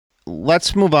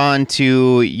 Let's move on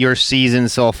to your season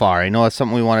so far. I know it's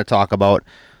something we want to talk about.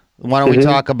 Why don't we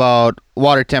talk about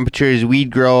water temperatures, weed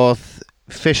growth,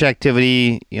 fish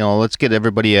activity? Let's get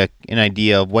everybody an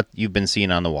idea of what you've been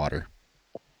seeing on the water.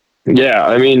 Yeah,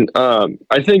 I mean,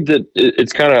 I think that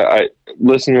it's kind of,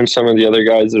 listening to some of the other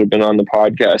guys that have been on the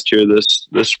podcast here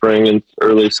this spring and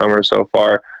early summer so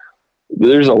far,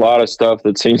 there's a lot of stuff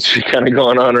that seems to be kind of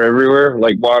going on everywhere.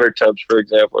 Like water temps, for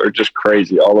example, are just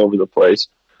crazy all over the place.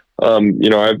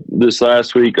 This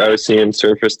last week I was seeing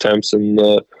surface temps in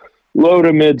the low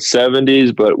to mid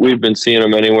 70s, but we've been seeing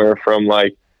them anywhere from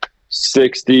like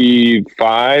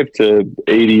 65 to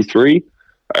 83.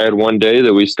 I had one day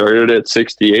that we started at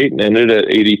 68 and ended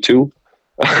at 82.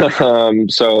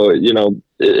 So,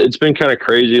 it's been kind of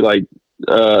crazy, like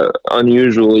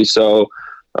unusually so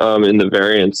in the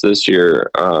variance this year.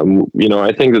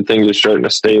 I think that things are starting to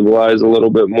stabilize a little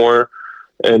bit more.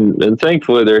 And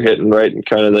thankfully they're hitting right in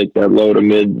kind of like that low to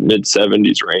mid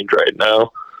 70s range right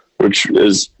now, which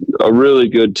is a really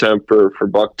good temp for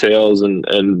bucktails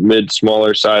and mid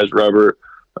smaller size rubber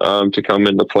to come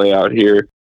into play out here.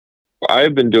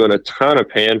 I've been doing a ton of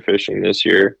pan fishing this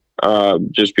year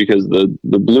just because the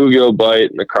bluegill bite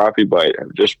and the crappie bite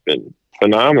have just been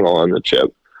phenomenal on the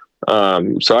chip.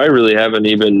 So I really haven't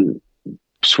even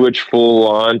switched full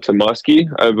on to muskie.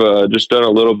 I've just done a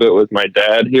little bit with my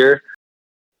dad here.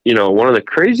 One of the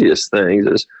craziest things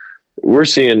is we're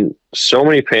seeing so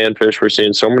many panfish. We're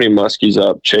seeing so many muskies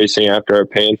up chasing after our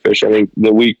panfish. I think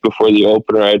the week before the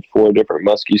opener, I had 4 different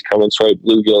muskies come and swipe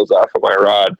bluegills off of my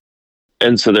rod.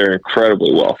 And so they're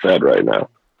incredibly well fed right now,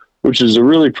 which is a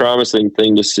really promising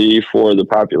thing to see for the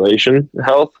population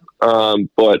health.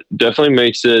 But definitely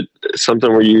makes it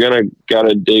something where you're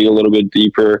gotta dig a little bit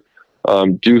deeper,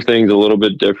 do things a little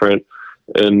bit different.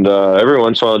 And every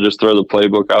once in a while, just throw the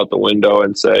playbook out the window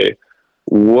and say,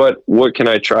 what can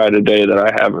I try today that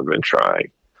I haven't been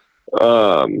trying?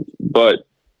 But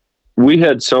we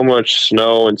had so much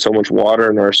snow and so much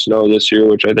water in our snow this year,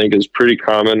 which I think is pretty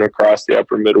common across the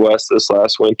upper Midwest this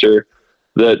last winter,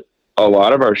 that a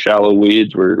lot of our shallow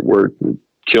weeds were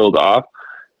killed off.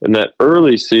 And that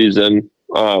early season,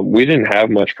 we didn't have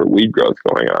much for weed growth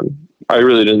going on. I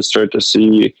really didn't start to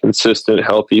see consistent,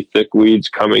 healthy, thick weeds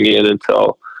coming in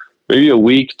until maybe a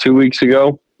week, 2 weeks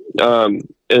ago.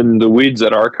 And the weeds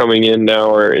that are coming in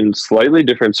now are in slightly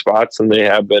different spots than they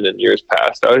have been in years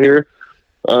past out here.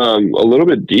 A little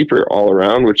bit deeper all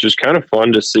around, which is kind of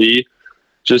fun to see.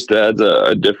 Just adds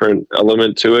a different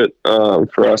element to it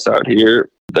for us out here.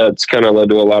 That's kind of led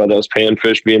to a lot of those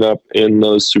panfish being up in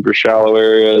those super shallow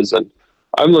areas. And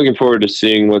I'm looking forward to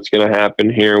seeing what's going to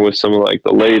happen here with some of like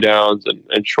the laydowns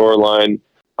and shoreline,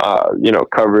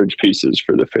 coverage pieces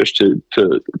for the fish to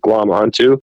glom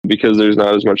onto, because there's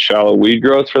not as much shallow weed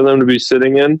growth for them to be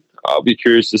sitting in. I'll be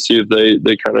curious to see if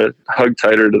they kind of hug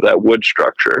tighter to that wood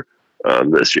structure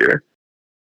this year.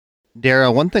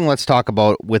 Darragh, one thing let's talk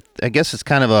about with, I guess it's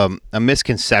kind of a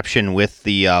misconception with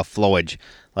the flowage.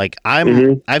 Like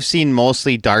I've seen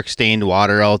mostly dark stained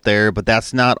water out there, but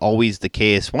that's not always the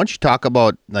case. Why don't you talk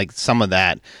about like some of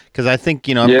that? Because I think,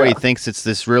 everybody thinks it's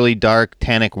this really dark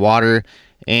tannic water,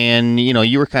 and,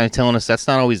 you were kind of telling us that's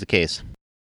not always the case.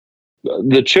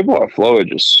 The Chippewa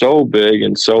flowage is so big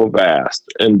and so vast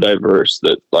and diverse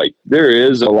that like there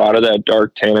is a lot of that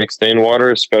dark tannic stained water,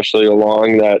 especially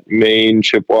along that main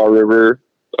Chippewa River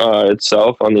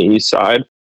itself on the east side.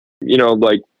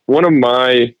 Like one of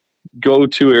my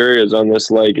go-to areas on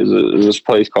this lake is this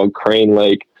place called Crane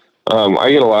Lake. I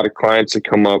get a lot of clients that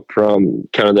come up from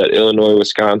kind of that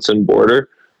Illinois-Wisconsin border,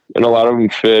 and a lot of them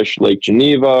fish Lake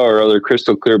Geneva or other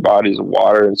crystal clear bodies of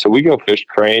water. And so we go fish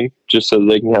Crane just so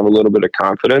they can have a little bit of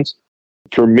confidence.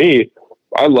 For me,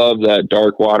 I love that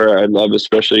dark water. I love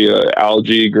especially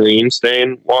algae green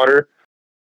stain water.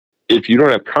 If you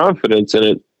don't have confidence in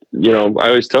it, I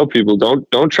always tell people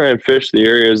don't try and fish the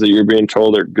areas that you're being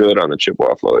told are good on the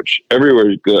Chippewa flowage. Everywhere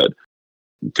is good.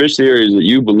 Fish the areas that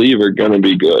you believe are going to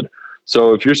be good.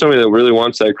 So if you're somebody that really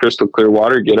wants that crystal clear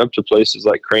water, get up to places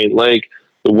like Crane Lake.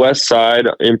 The west side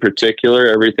in particular,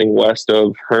 everything west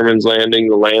of Herman's Landing,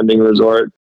 the landing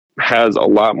resort, has a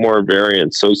lot more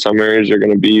variance. So some areas are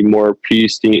going to be more pea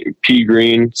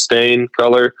green stain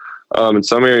color, and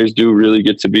some areas do really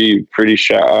get to be pretty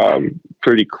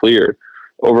clear.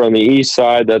 Over on the east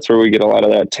side, that's where we get a lot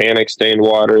of that tannic stained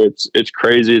water. It's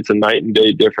crazy. It's a night and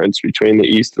day difference between the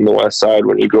east and the west side.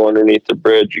 When you go underneath the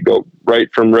bridge, you go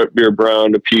right from root beer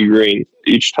brown to pea green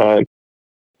each time.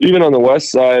 Even on the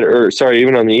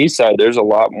even on the east side, there's a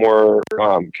lot more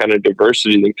kind of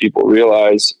diversity than people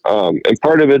realize. And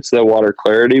part of it's the water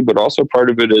clarity, but also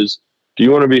part of it is, do you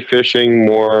want to be fishing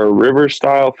more river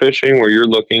style fishing where you're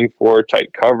looking for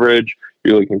tight coverage,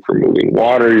 you're looking for moving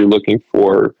water, you're looking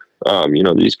for,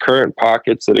 these current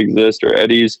pockets that exist or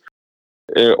eddies,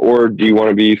 or do you want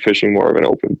to be fishing more of an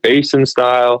open basin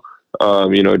style?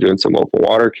 Doing some open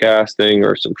water casting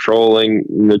or some trolling.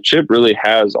 And the Chip really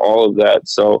has all of that.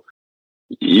 So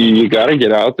you got to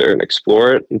get out there and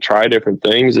explore it and try different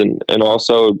things. And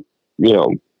also,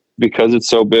 because it's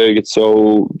so big, it's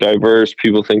so diverse,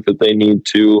 people think that they need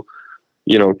to,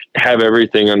 have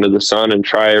everything under the sun and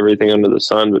try everything under the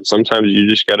sun. But sometimes you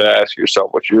just got to ask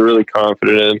yourself what you're really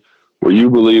confident in, what you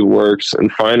believe works,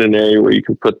 and find an area where you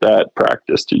can put that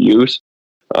practice to use.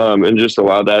 And just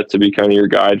allow that to be kind of your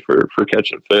guide for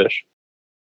catching fish.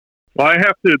 Well, I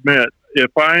have to admit,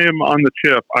 if I am on the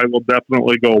Chip, I will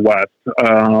definitely go west.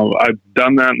 I've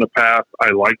done that in the past. I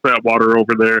like that water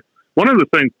over there. One of the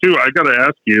things, too, I got to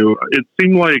ask you, it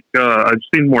seemed like I've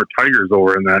seen more tigers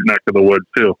over in that neck of the woods,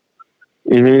 too.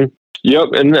 Mm-hmm. Yep,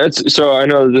 and so I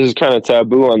know this is kind of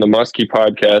taboo on the Muskie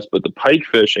podcast, but the pike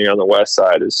fishing on the west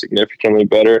side is significantly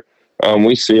better.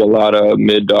 We see a lot of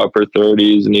mid to upper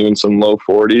 30s and even some low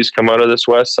 40s come out of this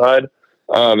west side.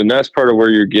 And that's part of where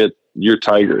you get your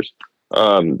tigers.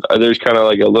 There's kind of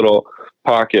like a little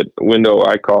pocket window,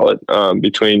 I call it,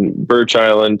 between Birch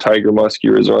Island, Tiger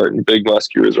Muskie Resort, and Big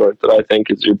Muskie Resort that I think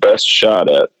is your best shot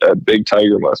at big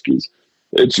tiger muskies.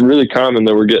 It's really common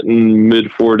that we're getting mid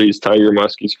 40s tiger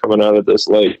muskies coming out of this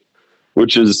lake,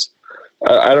 which is,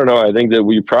 I don't know. I think that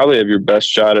we probably have your best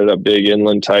shot at a big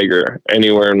inland tiger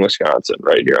anywhere in Wisconsin,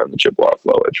 right here on the Chippewa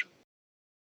flowage.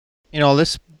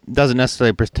 This doesn't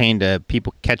necessarily pertain to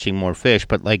people catching more fish,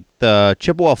 but like the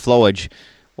Chippewa flowage,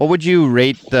 what would you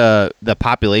rate the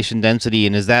population density,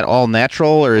 and is that all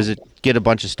natural, or is it get a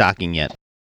bunch of stocking yet?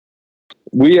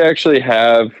 We actually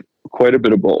have quite a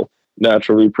bit of both,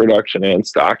 natural reproduction and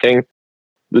stocking.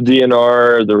 The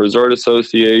DNR, the Resort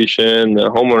Association, the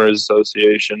Homeowners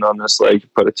Association on this lake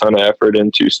put a ton of effort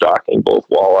into stocking both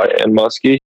walleye and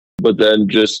muskie, but then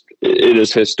it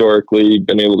has historically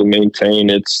been able to maintain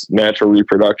its natural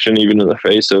reproduction even in the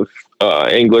face of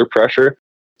angler pressure.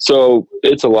 So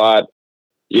it's a lot.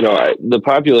 the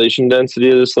population density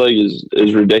of this lake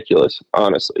is ridiculous.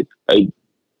 Honestly, I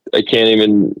can't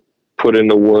even put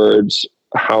into words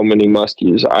how many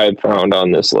muskies I've found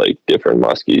on this lake. Different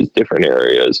muskies, different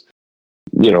areas.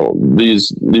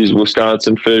 These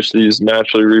Wisconsin fish, these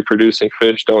naturally reproducing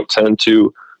fish, don't tend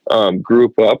to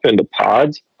group up into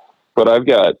pods. But I've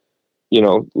got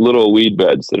little weed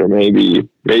beds that are maybe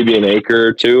an acre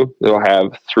or two. They'll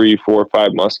have 3, 4,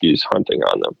 5 muskies hunting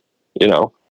on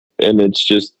them. And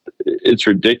it's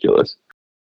ridiculous.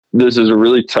 This is a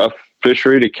really tough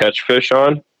fishery to catch fish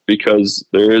on because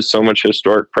there is so much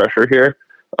historic pressure here.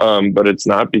 But it's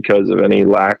not because of any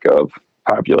lack of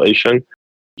population.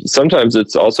 Sometimes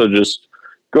it's also just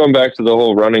going back to the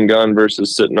whole run and gun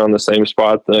versus sitting on the same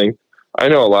spot thing. I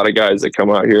know a lot of guys that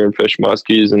come out here and fish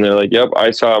muskies and they're like, yep,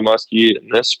 I saw a muskie in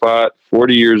this spot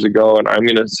 40 years ago and I'm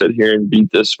going to sit here and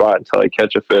beat this spot until I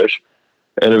catch a fish.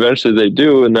 And eventually they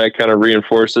do, and that kind of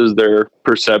reinforces their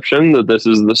perception that this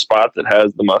is the spot that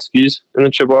has the muskies in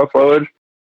the Chippewa flowage.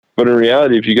 But in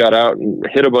reality, if you got out and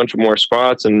hit a bunch of more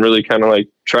spots and really kind of like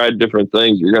tried different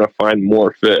things, you're going to find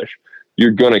more fish.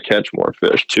 You're going to catch more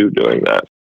fish too doing that.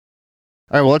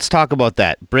 All right, well, let's talk about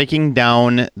that. Breaking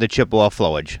down the Chippewa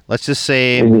flowage. Let's just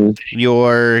say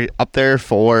you're up there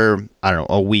for, I don't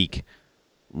know, a week.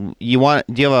 Do you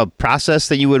have a process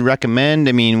that you would recommend?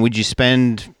 I mean, would you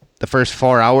spend the first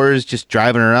 4 hours just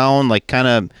driving around? Like, kind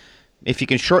of, if you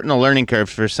can shorten the learning curve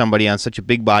for somebody on such a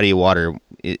big body of water,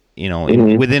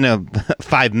 within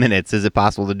 5 minutes, is it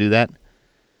possible to do that?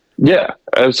 Yeah,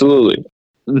 absolutely.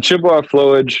 The Chippewa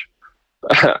flowage,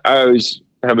 I always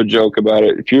have a joke about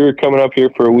it. If you're coming up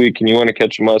here for a week and you want to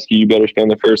catch a muskie, you better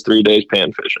spend the first 3 days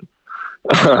pan fishing.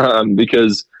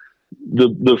 Because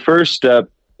the first step,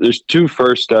 there's 2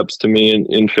 first steps to me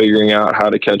in figuring out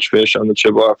how to catch fish on the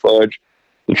Chippewa flowage.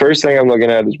 The first thing I'm looking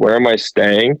at is where am I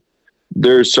staying?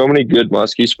 There's so many good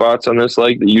muskie spots on this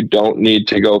lake that you don't need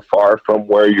to go far from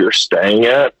where you're staying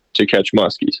at to catch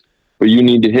muskies. But you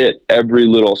need to hit every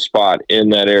little spot in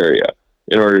that area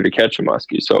in order to catch a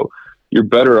muskie. So you're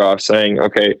better off saying,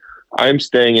 okay, I'm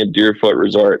staying at Deerfoot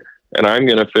Resort, and I'm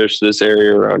going to fish this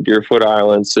area around Deerfoot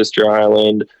Island, Sister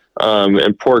Island,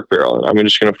 and Pork Barrel. And I'm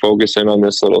just going to focus in on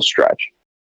this little stretch.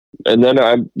 And then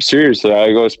I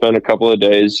go spend a couple of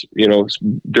days,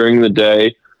 during the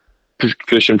day,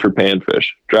 fishing for panfish,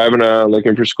 driving around,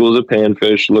 looking for schools of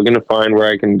panfish, looking to find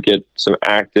where I can get some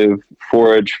active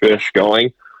forage fish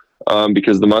going,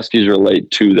 because the muskies relate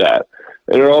to that.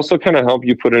 And it'll also kind of help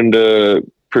you put into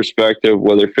perspective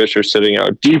whether fish are sitting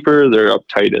out deeper, they're up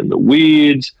tight in the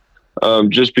weeds,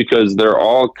 just because they're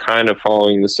all kind of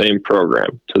following the same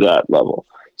program to that level.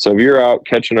 So if you're out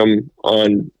catching them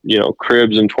on,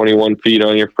 cribs and 21 feet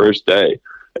on your first day,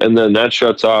 and then that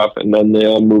shuts off and then they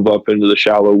all move up into the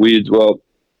shallow weeds, well,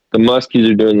 the muskies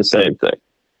are doing the same thing.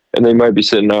 And they might be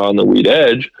sitting out on the weed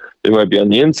edge, they might be on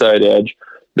the inside edge,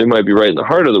 they might be right in the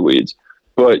heart of the weeds,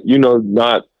 but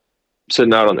not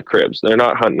sitting out on the cribs. They're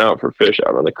not hunting out for fish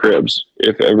out on the cribs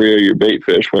if every of your bait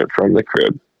fish went from the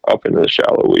crib up into the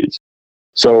shallow weeds.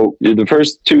 So the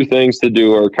first 2 things to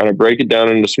do are kind of break it down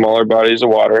into smaller bodies of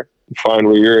water, find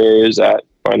where your area is at,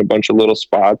 find a bunch of little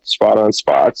spot on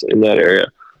spots in that area.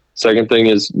 Second thing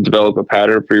is develop a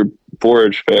pattern for your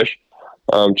forage fish,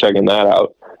 checking that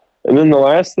out. And then the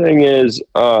last thing is,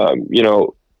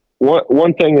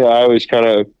 one thing that I always kind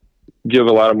of give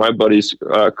a lot of my buddies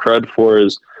cred for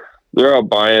is they're out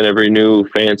buying every new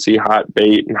fancy hot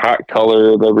bait and hot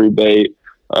color of every bait.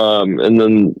 And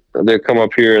then they come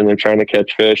up here and they're trying to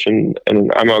catch fish and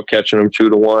I'm out catching them 2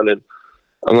 to 1. And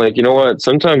I'm like, you know what?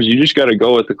 Sometimes you just got to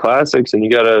go with the classics and you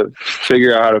got to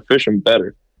figure out how to fish them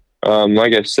better.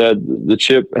 Like I said, the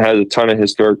Chip has a ton of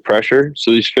historic pressure.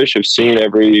 So these fish have seen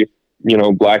every,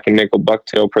 black and nickel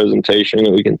bucktail presentation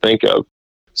that we can think of.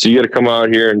 So you got to come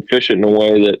out here and fish it in a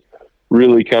way that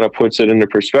really kind of puts it into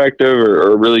perspective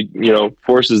or really,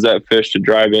 forces that fish to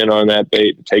drive in on that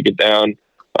bait and take it down.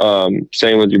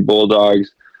 Same with your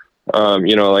bulldogs.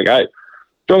 I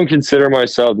don't consider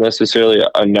myself necessarily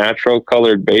a natural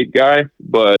colored bait guy,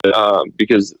 but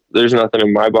because there's nothing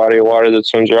in my body of water that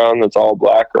swims around that's all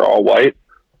black or all white,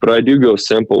 but I do go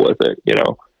simple with it.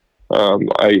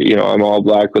 I'm all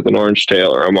black with an orange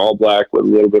tail, or I'm all black with a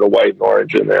little bit of white and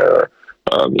orange in there. Or,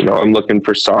 I'm looking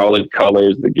for solid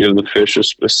colors that give the fish a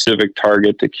specific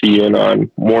target to key in on,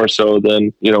 more so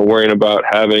than, worrying about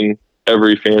having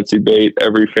every fancy bait,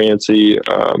 every fancy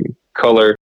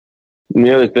color. And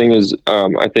the other thing is,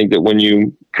 I think that when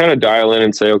you kind of dial in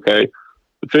and say, okay,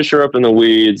 the fish are up in the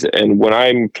weeds, and when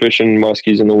I'm fishing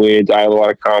muskies in the weeds, I have a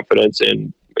lot of confidence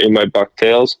in my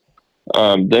bucktails.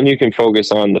 Then you can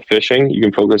focus on the fishing. You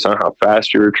can focus on how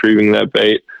fast you're retrieving that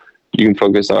bait. You can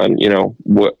focus on,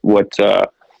 what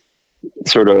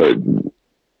sort of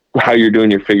how you're doing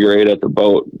your figure eight at the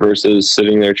boat versus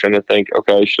sitting there trying to think,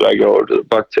 okay, should I go to the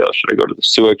bucktail? Should I go to the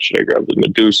Suic? Should I grab the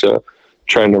Medusa?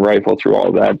 Trying to rifle through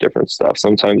all that different stuff.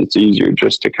 Sometimes it's easier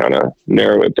just to kind of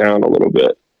narrow it down a little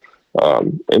bit.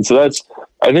 And so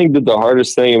I think that the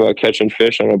hardest thing about catching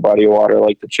fish on a body of water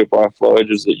like the Chippewa flowage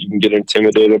is that you can get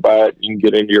intimidated by it. You can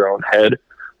get into your own head.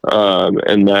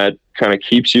 And that kind of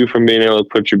keeps you from being able to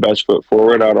put your best foot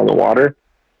forward out on the water.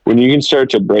 When you can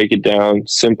start to break it down,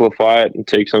 simplify it, and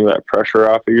take some of that pressure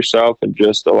off of yourself and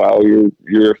just allow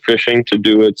your fishing to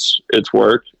do its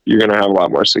work, you're going to have a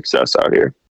lot more success out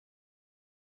here.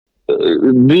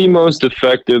 The most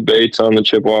effective baits on the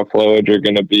Chippewa flowage are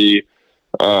going to be,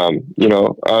 I'm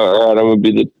going to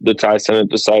be the Ty Senate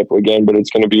disciple again, but it's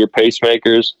going to be your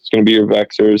pacemakers, it's going to be your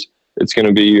vexers, it's going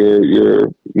to be your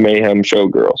mayhem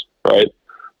showgirls, right?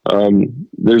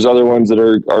 There's other ones that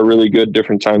are really good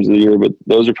different times of the year, but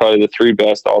those are probably the three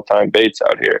best all-time baits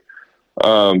out here.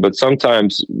 But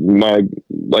sometimes my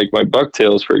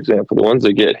bucktails, for example, the ones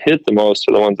that get hit the most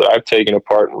are the ones that I've taken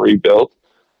apart and rebuilt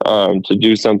to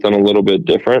do something a little bit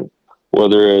different,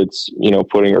 whether it's,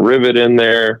 putting a rivet in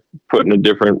there, putting a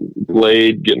different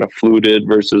blade, getting a fluted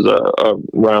versus a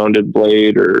rounded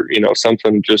blade, or,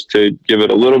 something just to give it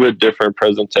a little bit different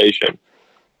presentation.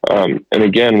 And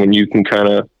again, when you can kind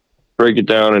of break it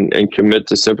down and commit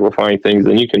to simplifying things,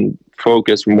 then you can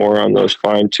focus more on those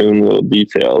fine-tuned little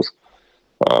details.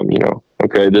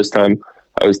 Okay, this time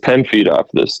I was 10 feet off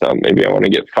this stump. Maybe I want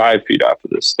to get 5 feet off of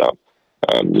this stump.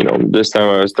 This time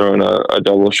I was throwing a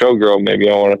double showgirl. Maybe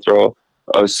I want to throw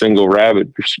a single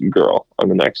rabbit girl on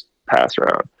the next pass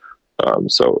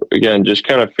round. So again, just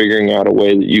kind of figuring out a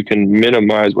way that you can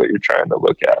minimize what you're trying to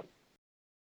look at.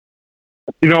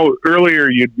 Earlier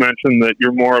you'd mentioned that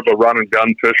you're more of a run and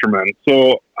gun fisherman.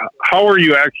 So how are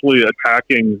you actually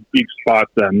attacking each spot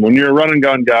then? When you're a run and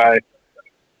gun guy,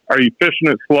 are you fishing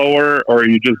it slower, or are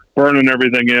you just burning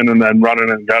everything in and then running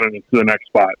and gunning it to the next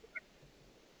spot?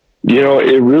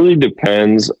 It really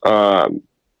depends.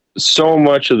 So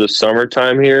much of the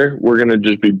summertime here, we're going to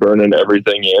just be burning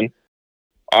everything in.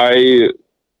 I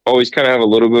always kind of have a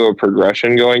little bit of a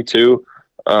progression going too.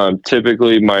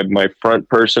 Typically my front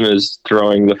person is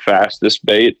throwing the fastest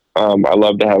bait. I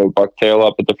love to have a bucktail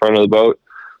up at the front of the boat.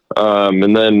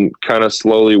 And then kind of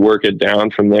slowly work it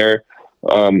down from there.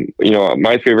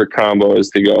 My favorite combo is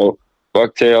to go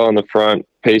bucktail on the front,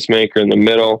 pacemaker in the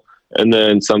middle, and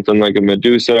then something like a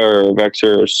Medusa or a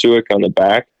Vexer or Suic on the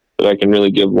back that I can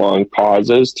really give long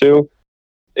pauses to.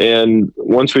 And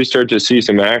once we start to see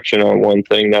some action on one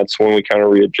thing, that's when we kind of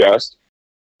readjust.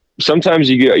 Sometimes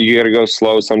you got to go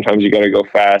slow. Sometimes you got to go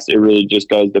fast. It really just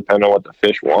does depend on what the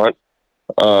fish want.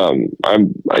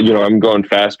 I'm going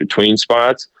fast between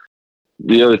spots.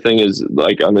 The other thing is,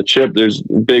 like on the chip, there's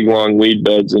big long weed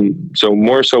beds, and so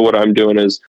more so what I'm doing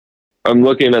is I'm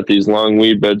looking at these long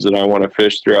weed beds that I want to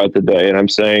fish throughout the day, and I'm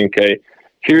saying, okay,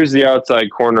 here's the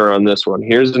outside corner on this one.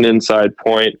 Here's an inside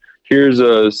point. Here's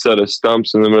a set of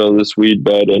stumps in the middle of this weed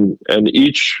bed, and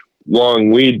each long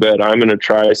weed bed, I'm going to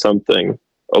try something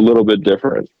a little bit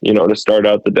different, to start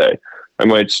out the day. I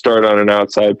might start on an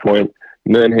outside point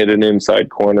and then hit an inside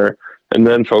corner and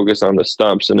then focus on the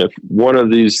stumps. And if one of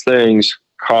these things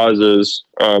causes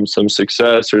some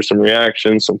success or some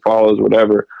reaction, some follows,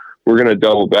 whatever, we're going to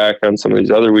double back on some of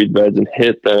these other weed beds and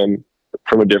hit them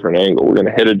from a different angle. We're going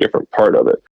to hit a different part of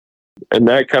it. And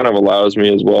that kind of allows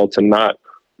me as well to not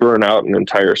burn out an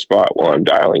entire spot while I'm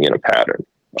dialing in a pattern.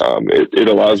 It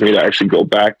allows me to actually go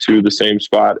back to the same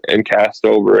spot and cast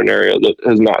over an area that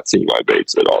has not seen my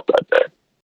baits at all that day.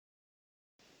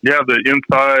 Yeah, the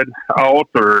inside out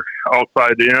or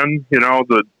outside in,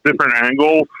 the different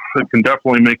angles, it can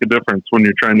definitely make a difference when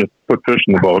you're trying to put fish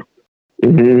in the boat.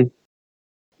 Mm-hmm.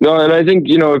 No, and I think,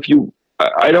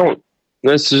 I don't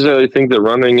necessarily think that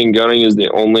running and gunning is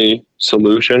the only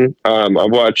solution.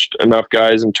 I've watched enough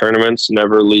guys in tournaments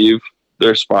never leave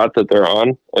their spot that they're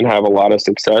on and have a lot of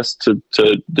success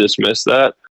to dismiss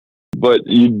that. But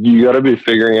you got to be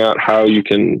figuring out how you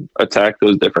can attack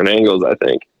those different angles, I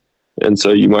think. And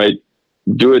so you might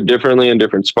do it differently in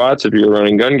different spots. If you're a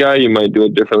running gun guy, you might do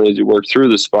it differently as you work through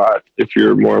the spot. If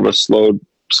you're more of a slow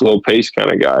pace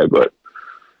kind of guy, but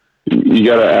you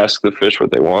got to ask the fish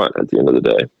what they want at the end of the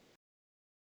day.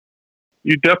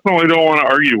 You definitely don't want to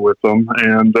argue with them.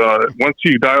 And once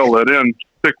you dial it in,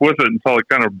 stick with it until it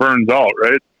kind of burns out,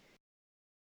 right?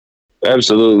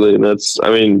 Absolutely. And that's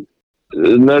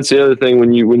the other thing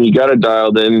when you got it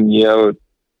dialed in, you have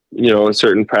a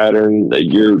certain pattern that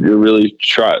you're really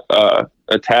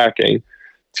attacking.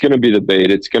 it's going to be the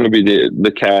bait. It's going to be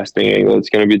the casting angle. It's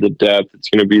going to be the depth. It's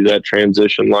going to be that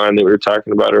transition line that we were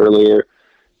talking about earlier.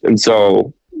 And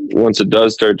so once it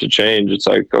does start to change, it's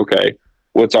like, okay,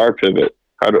 what's our pivot?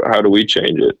 How do we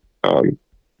change it?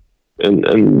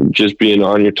 And just being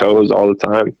on your toes all the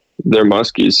time. They're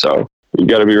muskies, so you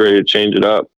got to be ready to change it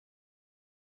up.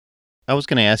 I was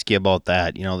going to ask you about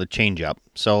that, the change up.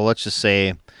 So let's just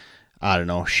say, I don't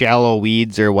know, shallow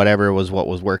weeds or whatever was what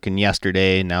was working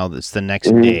yesterday. Now it's the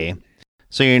next day.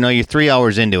 So, you're 3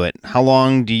 hours into it. How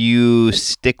long do you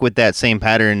stick with that same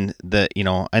pattern that,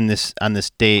 on this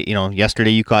day,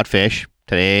 yesterday you caught fish,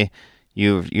 today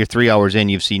you're 3 hours in,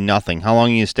 you've seen nothing. How long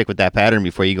do you stick with that pattern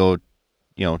before you go,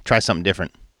 try something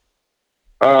different?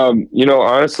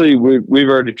 Honestly, we've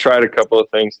already tried a couple of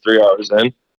things 3 hours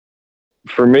in.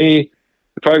 For me,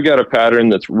 if I've got a pattern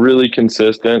that's really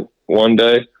consistent one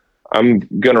day, I'm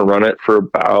going to run it for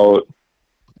about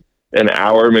an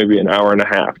hour, maybe an hour and a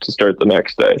half to start the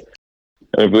next day.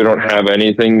 And if we don't have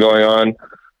anything going on,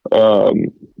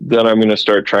 then I'm going to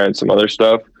start trying some other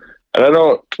stuff. And I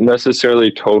don't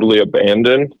necessarily totally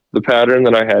abandon the pattern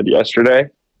that I had yesterday,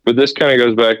 but this kind of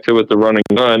goes back to with the running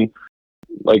gun.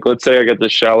 Like, let's say I get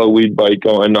this shallow weed bite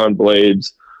going on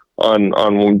blades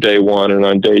on day one, and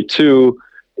on day two,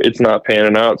 it's not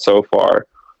panning out so far.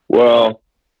 Well,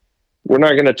 we're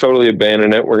not going to totally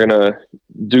abandon it. We're going to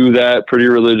do that pretty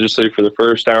religiously for the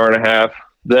first hour and a half.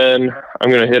 Then I'm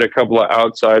going to hit a couple of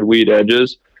outside weed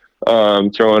edges,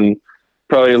 throwing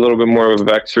probably a little bit more of a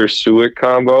Vexer Suic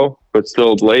combo, but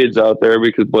still blades out there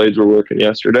because blades were working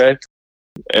yesterday.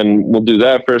 And we'll do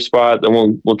that for a spot.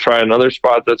 Then we'll try another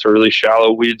spot that's a really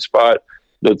shallow weed spot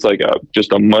that's like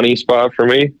just a money spot for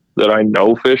me that I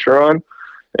know fish are on.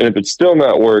 And if it's still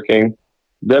not working,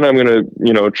 then I'm going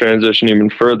to, transition even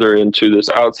further into this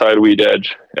outside weed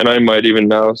edge. And I might even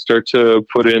now start to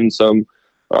put in some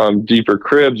deeper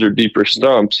cribs or deeper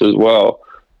stumps as well.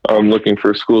 I'm looking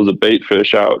for schools of bait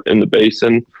fish out in the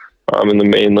basin, in the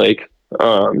main lake,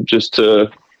 just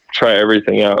to try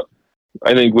everything out.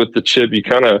 I think with the chip, you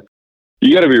got to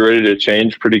be ready to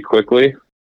change pretty quickly.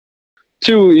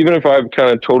 Two, even if I've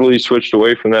kind of totally switched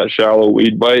away from that shallow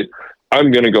weed bite, I'm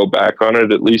going to go back on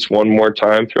it at least one more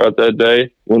time throughout that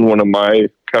day when one of my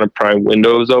kind of prime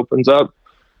windows opens up,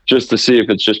 just to see if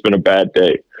it's just been a bad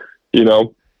day,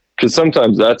 because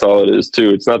sometimes that's all it is too.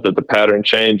 It's not that the pattern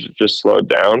changed, it just slowed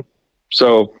down.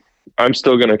 So I'm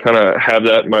still going to kind of have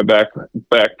that in my back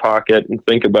pocket and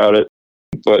think about it.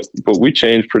 But we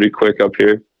change pretty quick up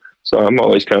here. So I'm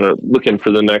always kind of looking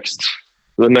for the next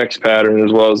pattern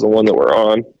as well as the one that we're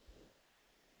on.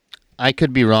 I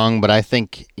could be wrong, but I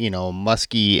think,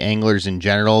 musky anglers in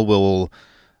general will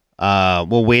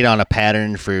wait on a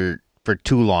pattern for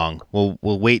too long. We'll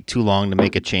wait too long to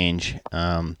make a change.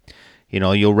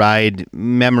 You'll ride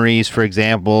memories, for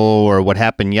example, or what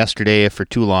happened yesterday for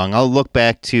too long. I'll look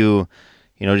back to,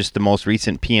 just the most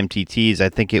recent PMTTs. I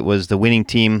think it was the winning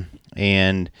team,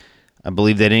 and I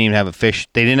believe they didn't even have a fish.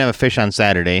 They didn't have a fish on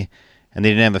Saturday, and they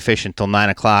didn't have a fish until 9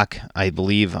 o'clock, I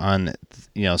believe, on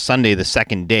Sunday, the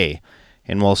second day.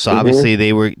 And so obviously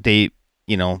they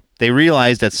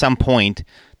realized at some point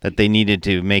that they needed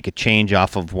to make a change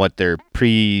off of what their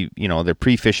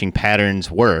pre-fishing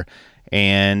patterns were.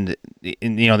 And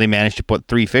they managed to put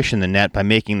 3 fish in the net by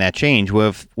making that change.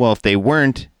 Well, if they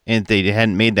weren't, and if they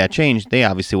hadn't made that change, they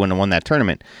obviously wouldn't have won that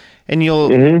tournament. And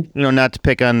not to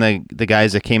pick on the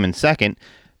guys that came in second,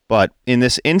 but in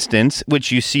this instance,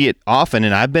 which you see it often,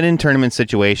 and I've been in tournament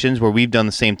situations where we've done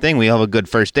the same thing. We have a good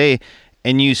first day,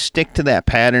 and you stick to that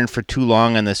pattern for too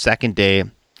long on the second day,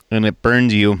 and it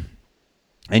burns you,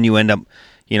 and you end up,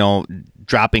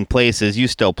 dropping places. You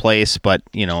still place, but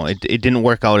it didn't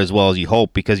work out as well as you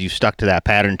hoped because you stuck to that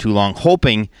pattern too long,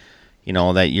 hoping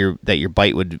that your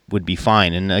bite would be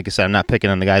fine. And like I said, I'm not picking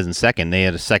on the guys in second. They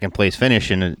had a second place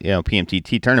finish in a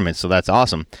PMTT tournament, so that's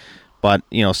awesome. But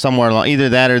somewhere along either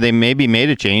that or they maybe made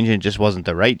a change and it just wasn't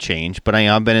the right change. But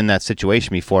I've been in that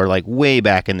situation before, like way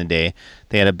back in the day.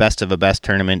 They had a best of a best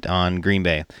tournament on Green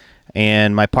Bay,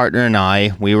 and my partner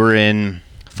and we were in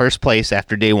first place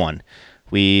after day one.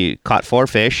 We caught 4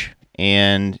 fish,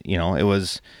 and it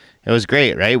was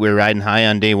great, right? We were riding high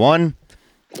on day one.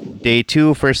 Day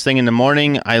two, first thing in the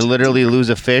morning, I literally lose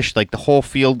a fish. Like the whole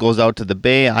field goes out to the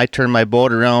bay. I turn my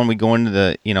boat around. We go into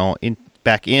the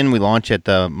back in. We launch at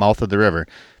the mouth of the river.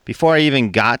 Before I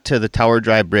even got to the Tower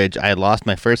Drive Bridge, I had lost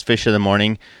my first fish of the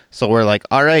morning. So we're like,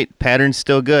 all right, pattern's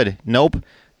still good. Nope,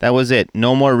 that was it.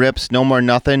 No more rips, no more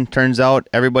nothing. Turns out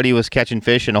everybody was catching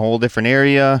fish in a whole different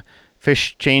area.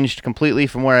 Fish changed completely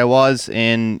from where I was,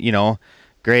 and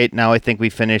great. Now I think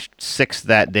we finished 6th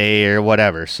that day or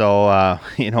whatever. So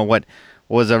what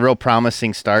was a real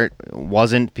promising start. It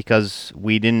wasn't because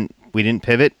we didn't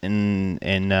pivot and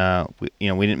we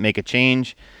didn't make a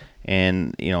change.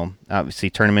 And obviously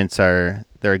tournaments they're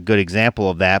a good example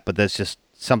of that, but that's just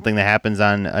something that happens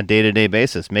on a day-to-day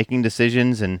basis. Making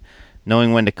decisions and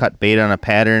knowing when to cut bait on a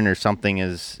pattern or something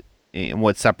is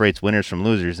what separates winners from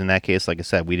losers. In that case, like I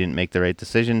said, we didn't make the right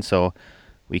decision, so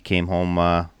we came home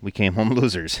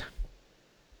losers.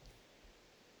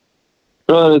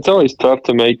 Well, it's always tough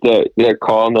to make that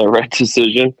call and that right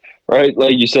decision, right?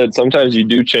 Like you said, sometimes you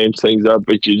do change things up,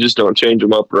 but you just don't change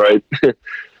them up right.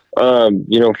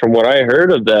 From what I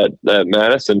heard of that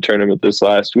Madison tournament this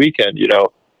last weekend,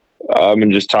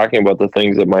 and just talking about the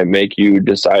things that might make you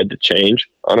decide to change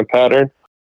on a pattern.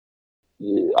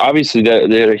 Obviously,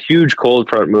 they had a huge cold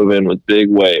front move in with big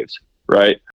waves,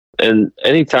 right? And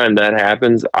anytime that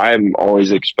happens, I'm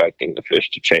always expecting the fish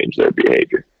to change their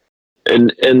behavior.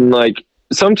 And like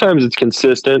sometimes it's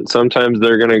consistent. Sometimes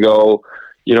they're going to go,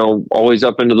 always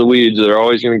up into the weeds. They're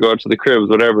always going to go out to the cribs,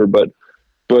 whatever. But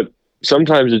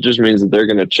sometimes it just means that they're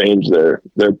going to change their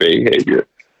behavior.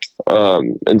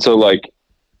 And so like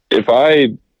if I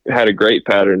had a great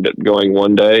pattern going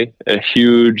one day, a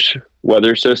huge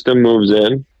weather system moves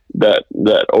in that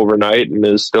overnight and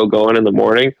is still going in the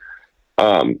morning,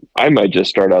 I might just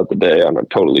start out the day on a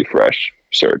totally fresh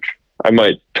search. I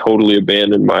might totally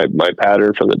abandon my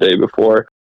pattern from the day before,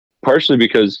 partially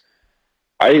because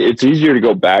it's easier to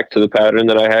go back to the pattern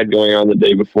that I had going on the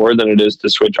day before than it is to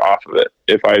switch off of it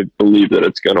if I believe that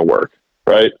it's going to work,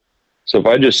 right? So if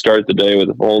I just start the day with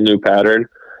a whole new pattern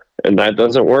and that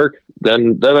doesn't work,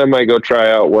 then I might go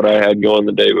try out what I had going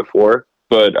the day before,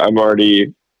 but I'm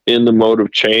already in the mode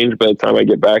of change by the time I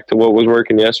get back to what was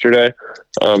working yesterday.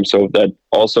 So if that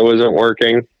also isn't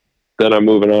working, then I'm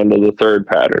moving on to the third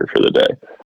pattern for the day.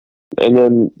 And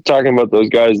then talking about those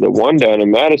guys that won down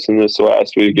in Madison this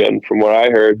last weekend, from what I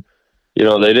heard,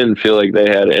 they didn't feel like they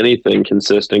had anything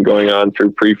consistent going on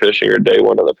through pre-fishing or day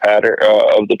one of the pattern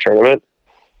of the tournament.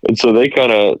 And so they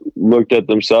kind of looked at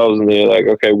themselves and they're like,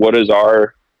 okay, what is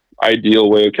our ideal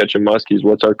way of catching muskies?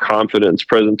 What's our confidence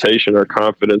presentation, our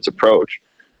confidence approach?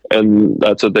 And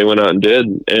that's what they went out and did.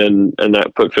 And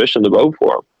that put fish in the boat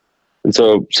for them. And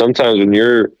so sometimes when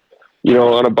you're,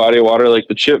 on a body of water like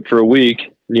the Chip for a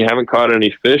week and you haven't caught any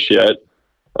fish yet,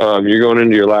 you're going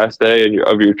into your last day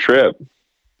of your trip.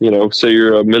 So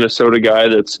you're a Minnesota guy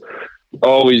that's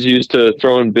always used to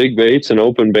throwing big baits in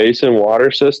open basin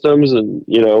water systems and,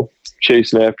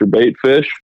 chasing after bait fish.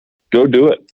 Go do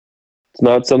it. It's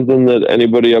not something that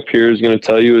anybody up here is going to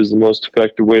tell you is the most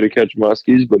effective way to catch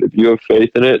muskies, but if you have faith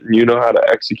in it and you know how to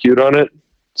execute on it,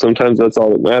 sometimes that's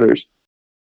all that matters.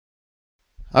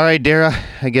 All right, Darragh,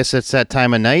 I guess it's that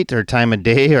time of night or time of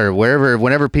day or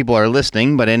whenever people are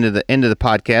listening, but end of the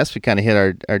podcast, we kind of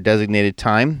hit our designated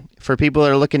time. For people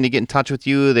that are looking to get in touch with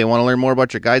you, they want to learn more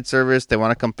about your guide service, they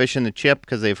want to come fishing the Chip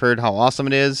because they've heard how awesome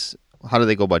it is, how do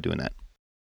they go about doing that?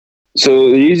 So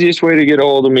the easiest way to get a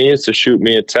hold of me is to shoot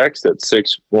me a text at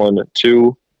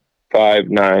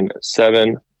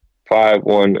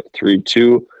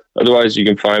 612-597-5132. Otherwise, you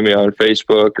can find me on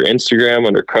Facebook or Instagram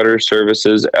under Cutter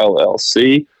Services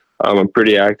LLC. I'm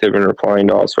pretty active in replying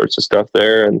to all sorts of stuff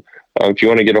there. And if you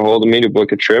want to get a hold of me to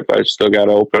book a trip, I've still got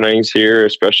openings here,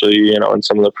 especially in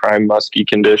some of the prime muskie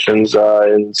conditions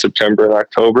in September and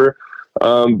October.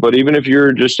 But even if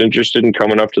you're just interested in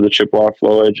coming up to the Chippewa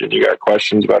Flowage and you got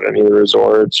questions about any of the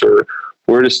resorts or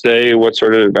where to stay, what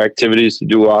sort of activities to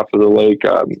do off of the lake,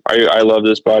 I love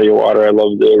this body of water. I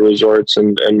love the resorts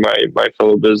and my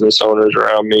fellow business owners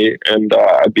around me. And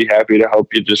I'd be happy to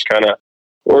help you just kind of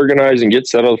organize and get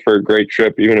settled for a great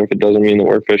trip, even if it doesn't mean that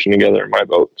we're fishing together in my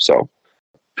boat. So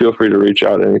feel free to reach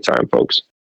out anytime, folks.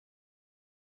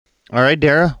 All right,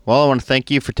 Darragh. Well, I want to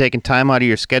thank you for taking time out of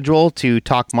your schedule to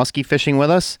talk muskie fishing with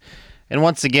us. And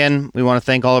once again, we want to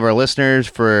thank all of our listeners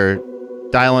for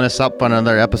dialing us up on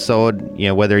another episode.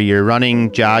 Whether you're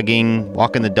running, jogging,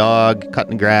 walking the dog,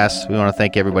 cutting the grass, we want to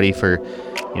thank everybody for,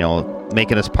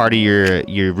 making us part of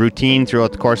your routine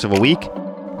throughout the course of a week.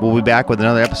 We'll be back with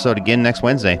another episode again next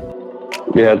Wednesday.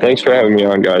 Yeah, thanks for having me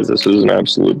on, guys. This was an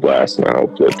absolute blast, and I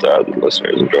hope that the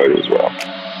listeners enjoyed it as well.